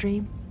Elizabeth's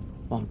dream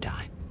won't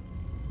die.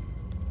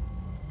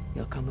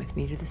 You'll come with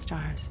me to the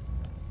stars.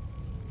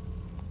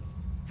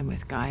 And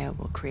with Gaia,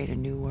 we'll create a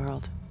new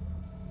world.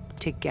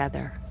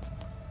 Together.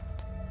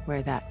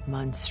 Where that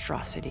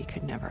monstrosity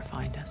could never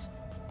find us.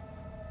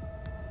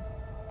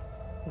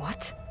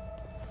 What?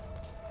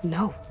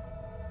 No.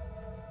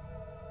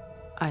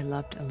 I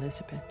loved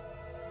Elizabeth.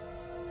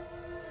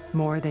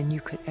 More than you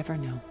could ever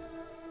know.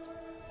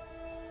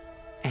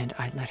 And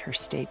I let her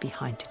stay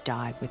behind to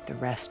die with the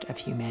rest of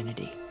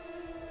humanity.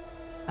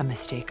 A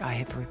mistake I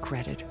have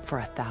regretted for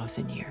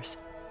 1,000 years.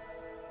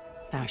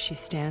 Now she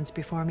stands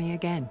before me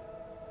again.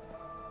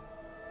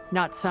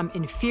 Not some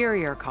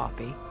inferior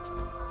copy,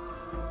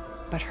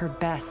 but her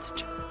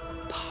best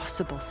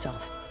possible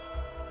self.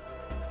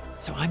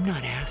 So I'm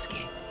not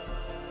asking.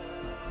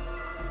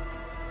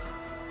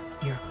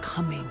 You're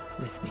coming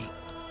with me.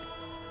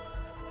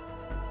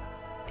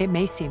 It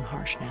may seem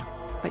harsh now,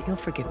 but you'll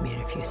forgive me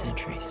in a few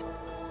centuries.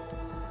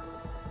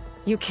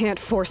 You can't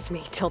force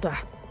me, Tilda.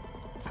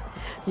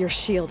 Your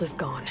shield is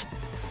gone.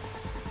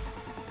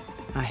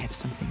 I have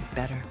something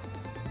better.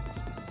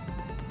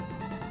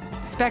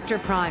 Spectre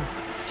Prime,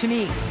 to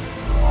me.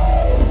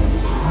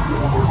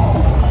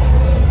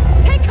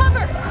 Take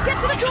cover!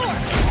 Get to the door!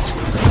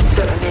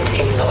 Submit,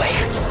 Aloy.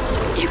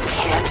 You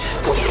can't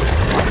win.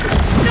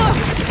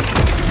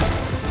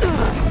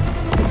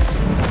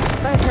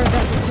 I've heard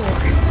that before.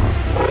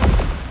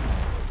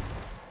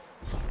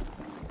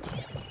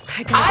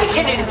 I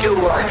can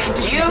endure.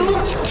 You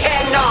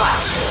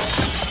cannot.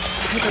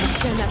 I gotta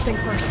scan that thing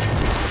first.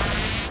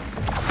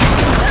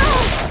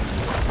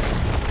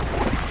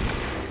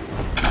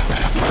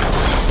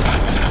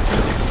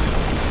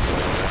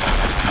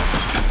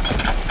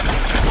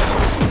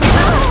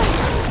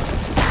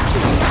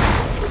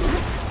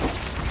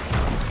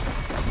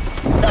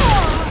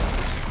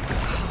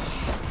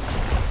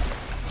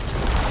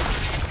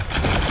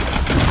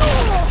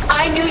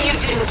 I knew you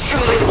didn't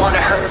truly want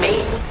to hurt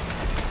me.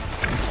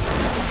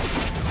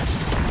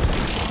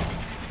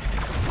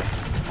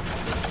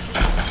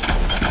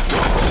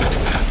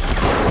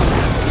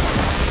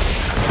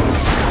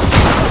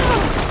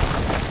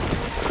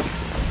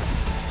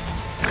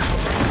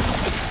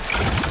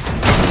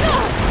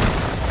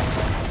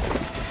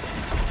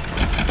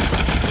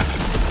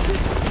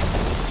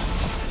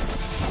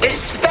 This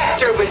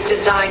Spectre was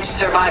designed to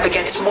survive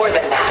against more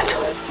than that.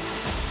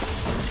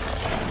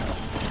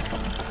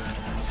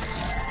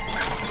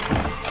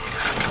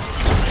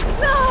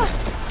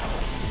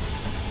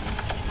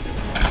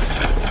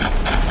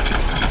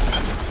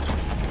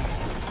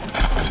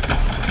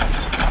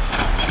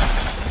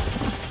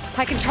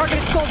 I can target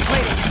its gold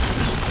plating.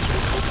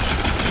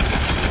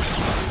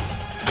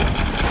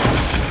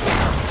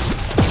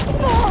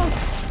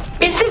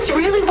 Is this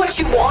really what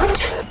you want?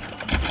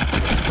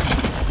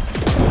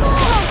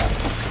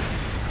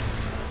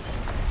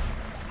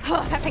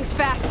 Oh, that thing's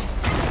fast.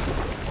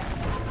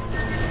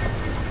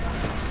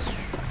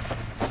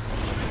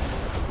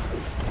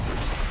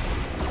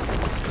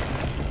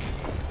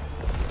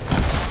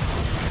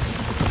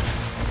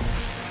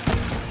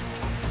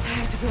 I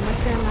have to build my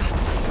stamina.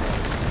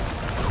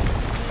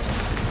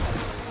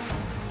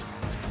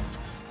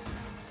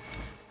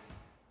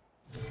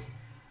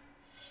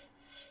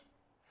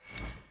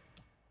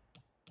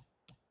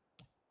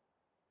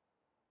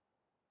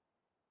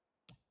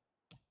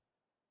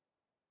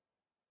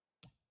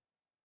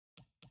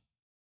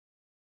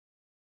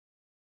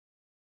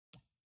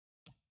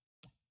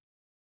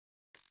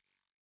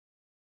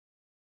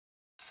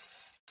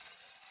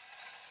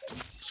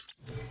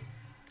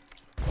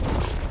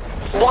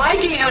 Why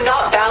do you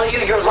not value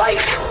your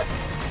life?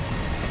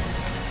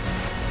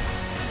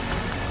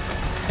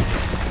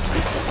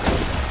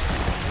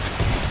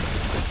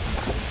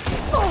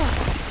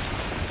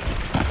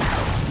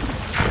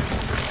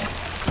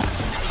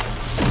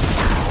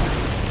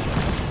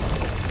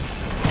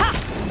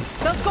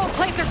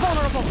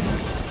 vulnerable.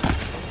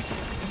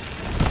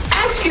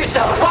 Ask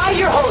yourself why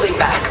you're holding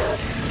back.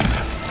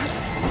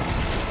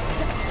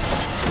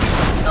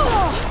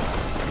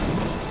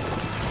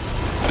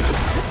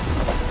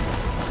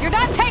 You're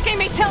not taking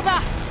me,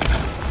 Tilda!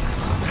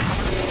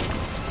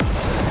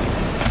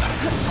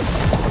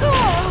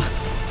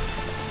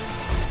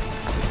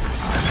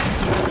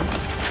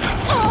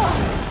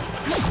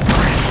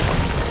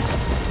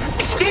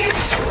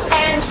 Sticks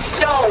and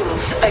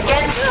stones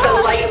against the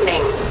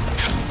lightning.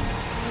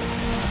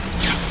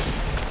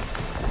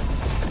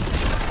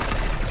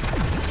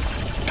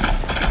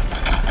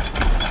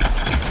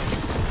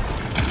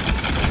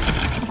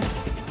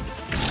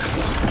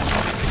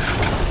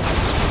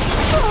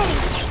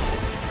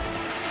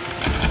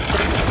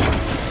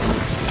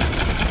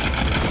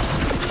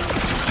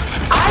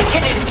 I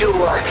can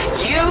endure.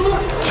 You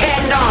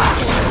cannot.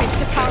 Thanks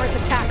to power its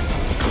attacks.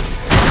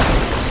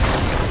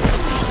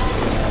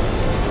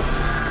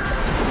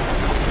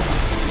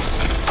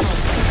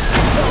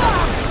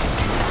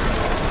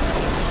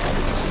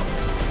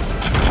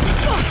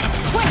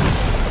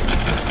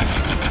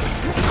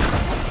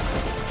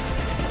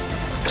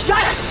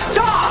 Just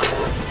stop!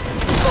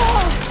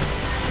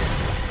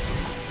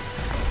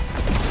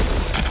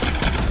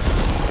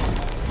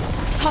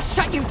 I'll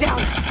shut you down.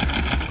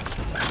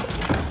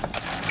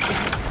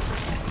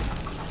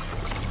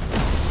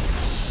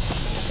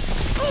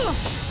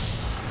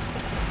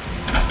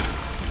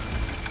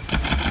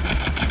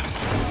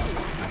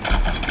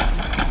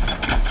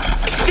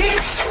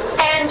 Sticks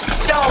and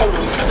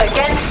stones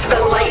against the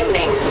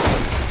lightning.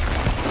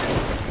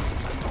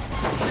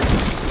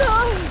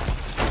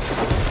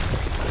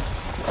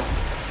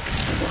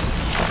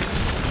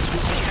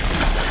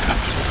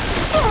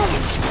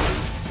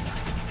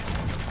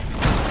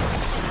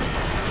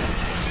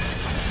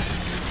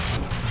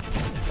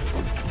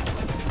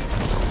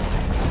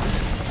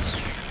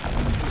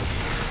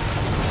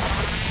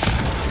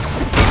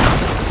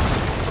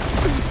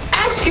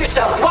 Ask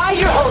yourself why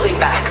you're holding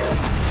back.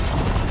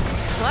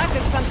 Well, that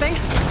did something.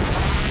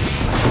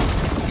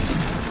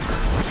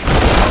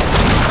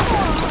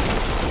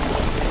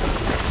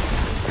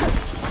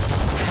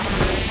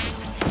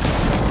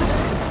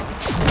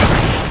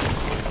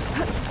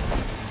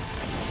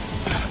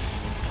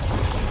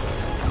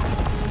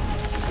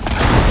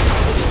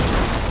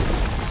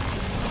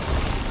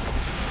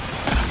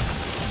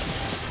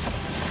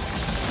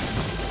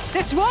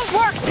 This won't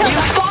work, You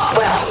Tilda! fought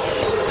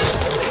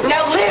well.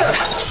 Now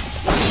live!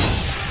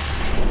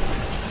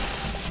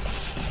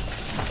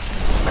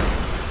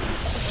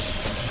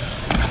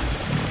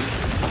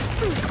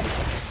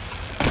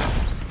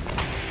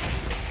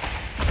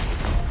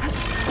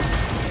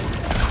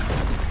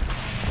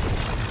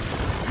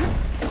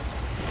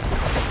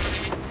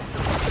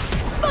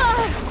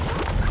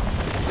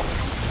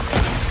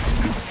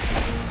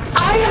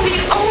 I am the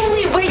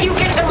only way you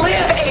get to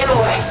live,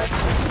 Aloy!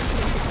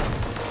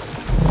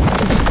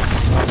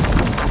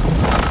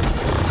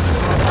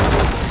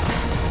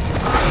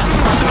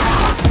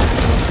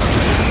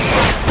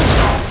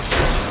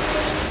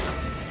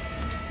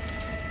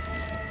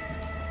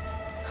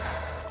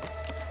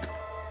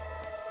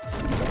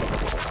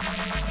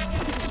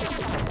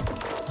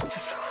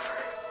 It's over.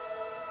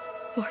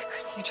 Why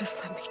couldn't you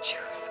just let me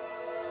choose?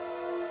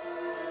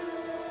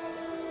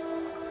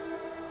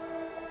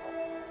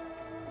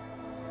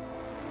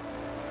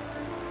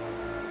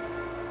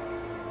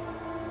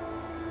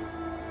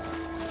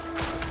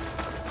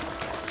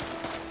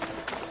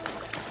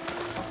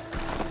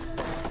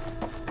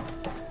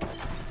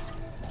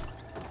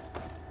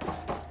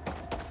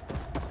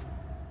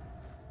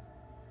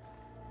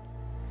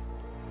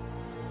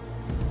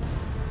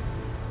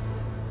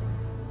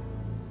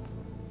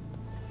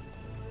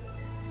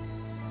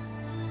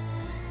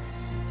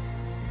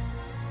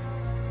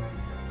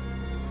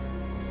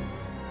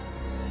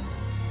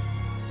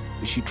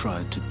 She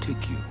tried to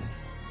take you.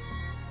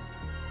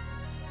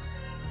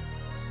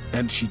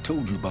 And she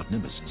told you about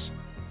Nemesis.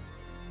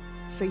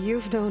 So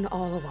you've known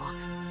all along.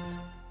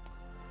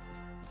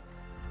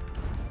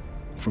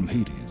 From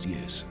Hades,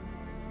 yes.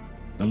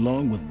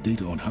 Along with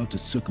data on how to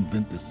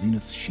circumvent the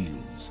Zenith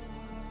shields.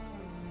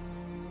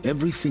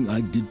 Everything I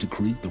did to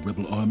create the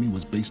rebel army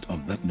was based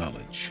on that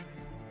knowledge.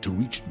 To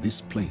reach this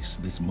place,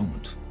 this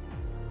moment.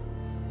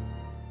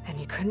 And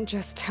you couldn't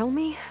just tell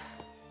me?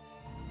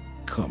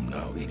 Come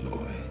now,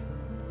 Aloy.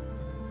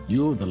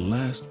 You're the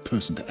last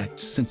person to act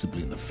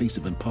sensibly in the face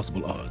of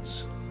impossible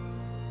odds.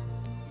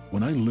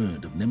 When I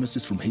learned of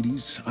Nemesis from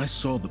Hades, I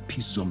saw the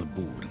pieces on the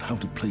board and how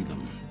to play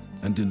them.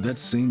 And in that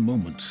same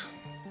moment,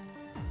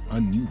 I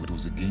knew it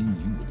was a game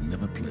you would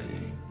never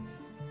play.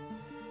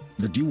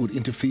 That you would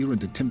interfere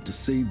and attempt to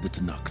save the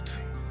Tenakth.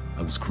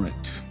 I was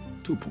correct,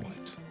 to a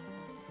point.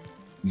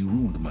 You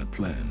ruined my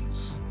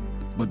plans,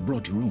 but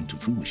brought your own to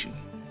fruition.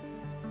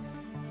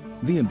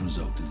 The end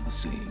result is the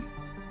same.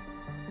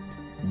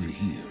 We're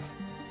here.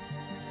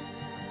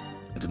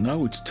 And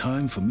now it's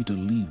time for me to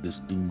leave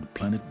this doomed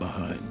planet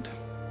behind.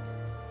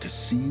 To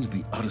seize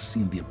the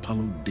Odyssey and the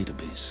Apollo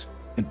database,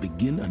 and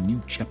begin a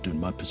new chapter in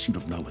my pursuit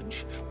of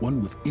knowledge,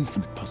 one with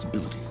infinite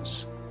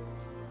possibilities.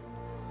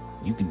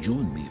 You can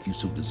join me if you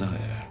so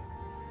desire.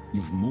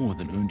 You've more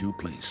than earned your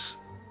place.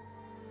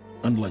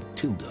 Unlike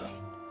Tilda,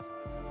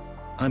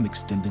 I'm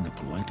extending a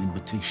polite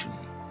invitation.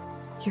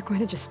 You're going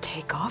to just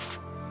take off?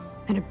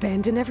 And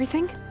abandon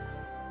everything?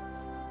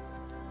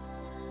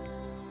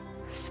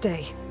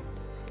 Stay.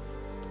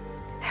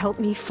 Help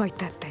me fight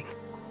that thing.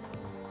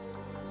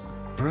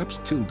 Perhaps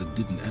Tilda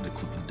didn't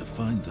adequately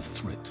define the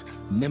threat.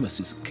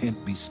 Nemesis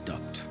can't be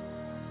stopped.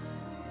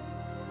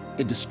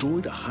 It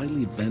destroyed a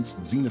highly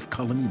advanced Zenith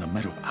colony in a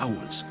matter of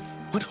hours.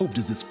 What hope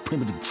does this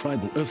primitive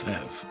tribal Earth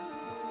have?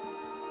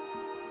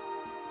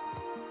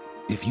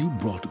 If you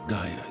brought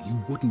Gaia,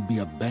 you wouldn't be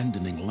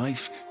abandoning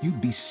life,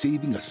 you'd be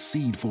saving a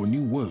seed for a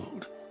new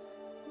world.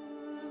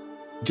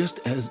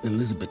 Just as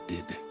Elizabeth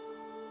did.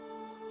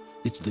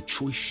 It's the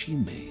choice she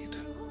made.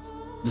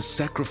 The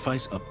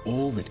sacrifice of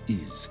all that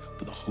is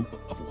for the hope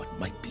of what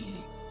might be.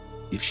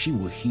 If she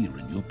were here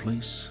in your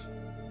place,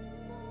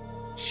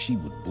 she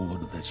would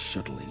board that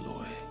shuttle,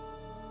 Aloy.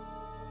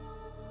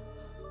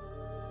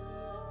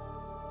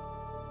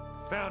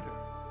 Found her.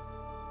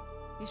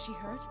 Is she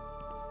hurt?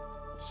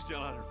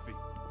 Still on her feet.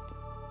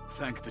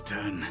 Thank the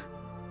Ten.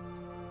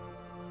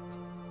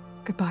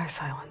 Goodbye,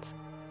 Silence.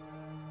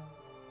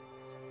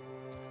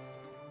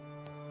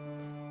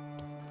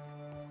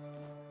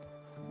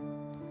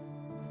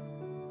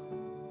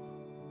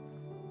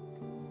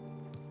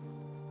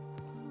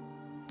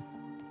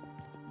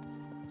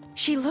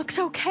 She looks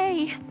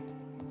okay.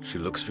 She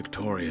looks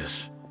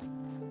victorious.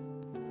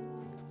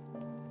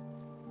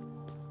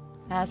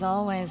 As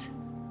always.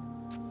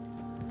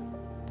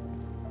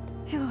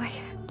 Aloy.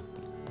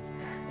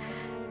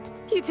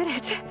 You did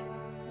it.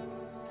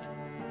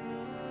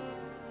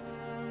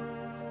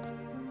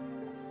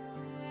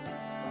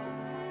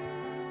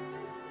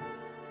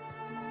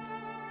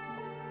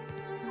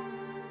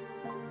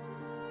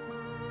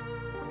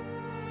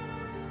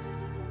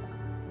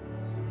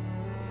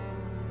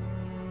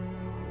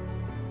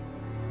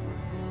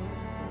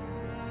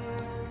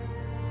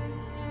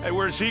 Hey,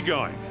 where's he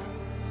going?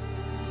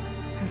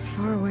 As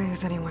far away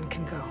as anyone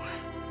can go.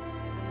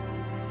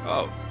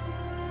 Oh.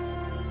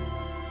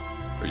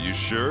 Are you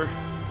sure?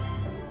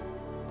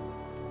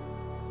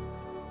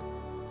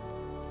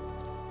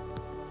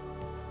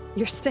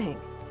 You're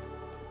staying.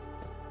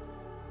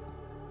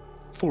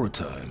 For a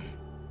time.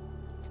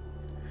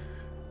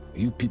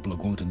 You people are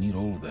going to need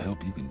all the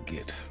help you can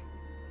get.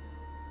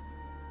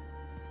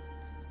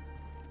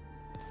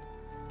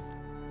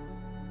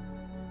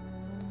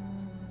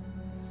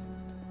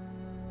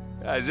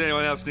 Does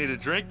anyone else need a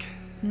drink?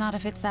 Not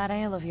if it's that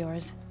ale of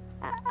yours.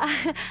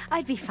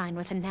 I'd be fine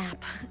with a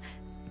nap.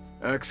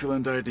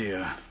 Excellent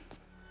idea.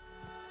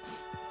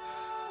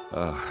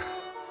 I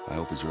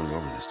hope it's really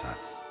over this time.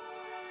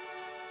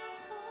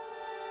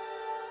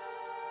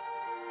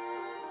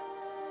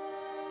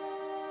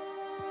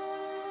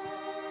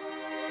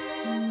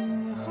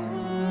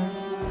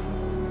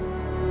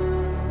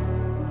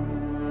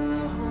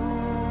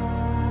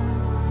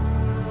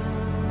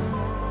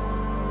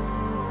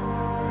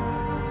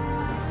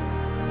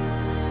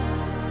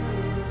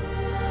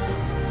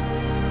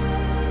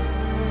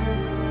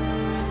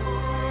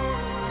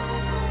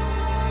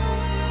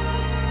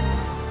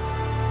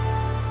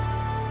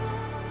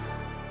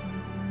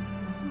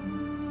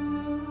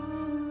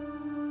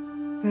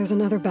 There's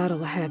another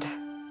battle ahead,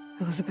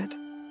 Elizabeth.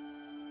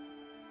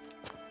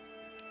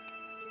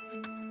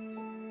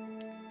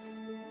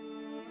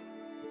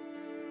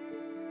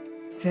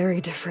 Very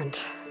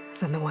different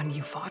than the one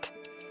you fought.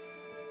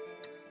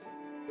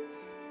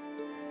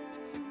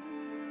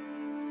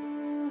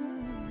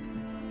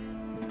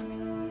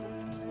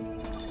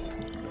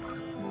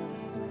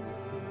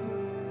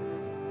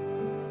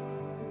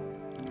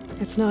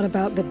 It's not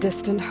about the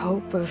distant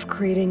hope of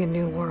creating a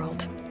new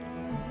world.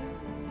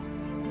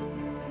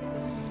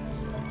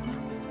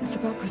 It's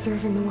about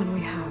preserving the one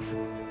we have.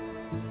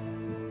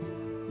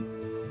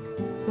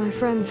 My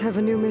friends have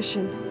a new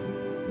mission.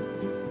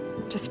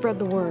 To spread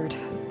the word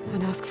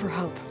and ask for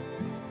help.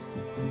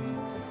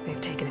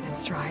 They've taken it in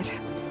stride.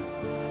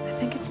 I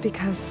think it's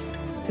because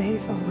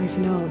they've always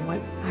known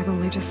what I've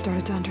only just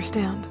started to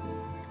understand.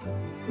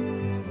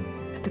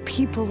 That the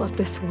people of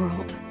this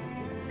world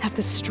have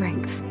the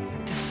strength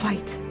to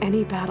fight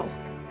any battle.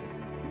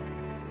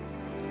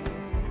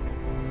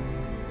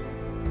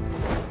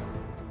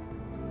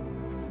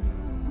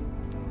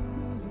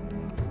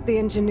 The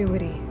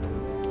ingenuity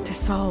to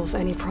solve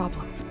any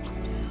problem.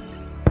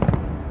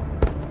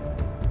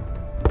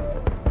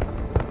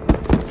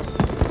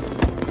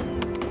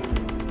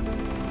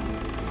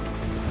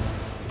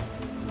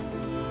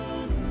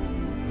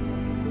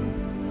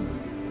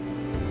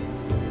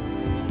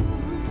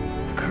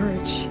 The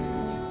courage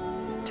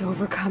to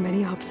overcome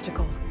any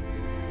obstacle.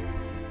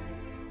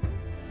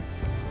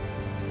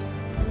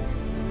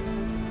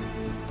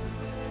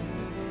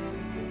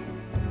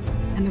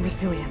 And the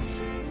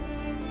resilience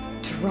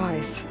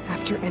rise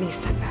after any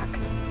setback.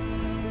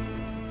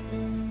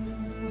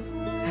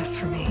 As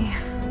for me,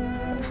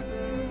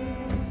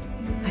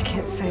 I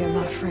can't say I'm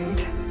not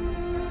afraid.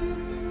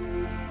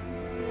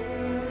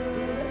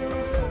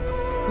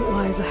 What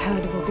lies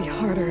ahead will be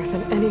harder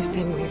than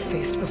anything we've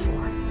faced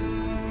before.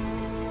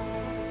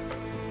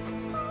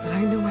 But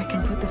I know I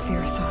can put the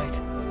fear aside.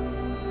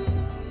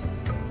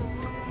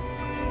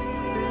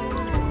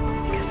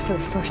 Because for the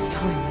first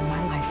time in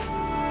my life,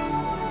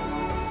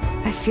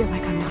 I feel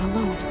like I'm not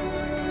alone.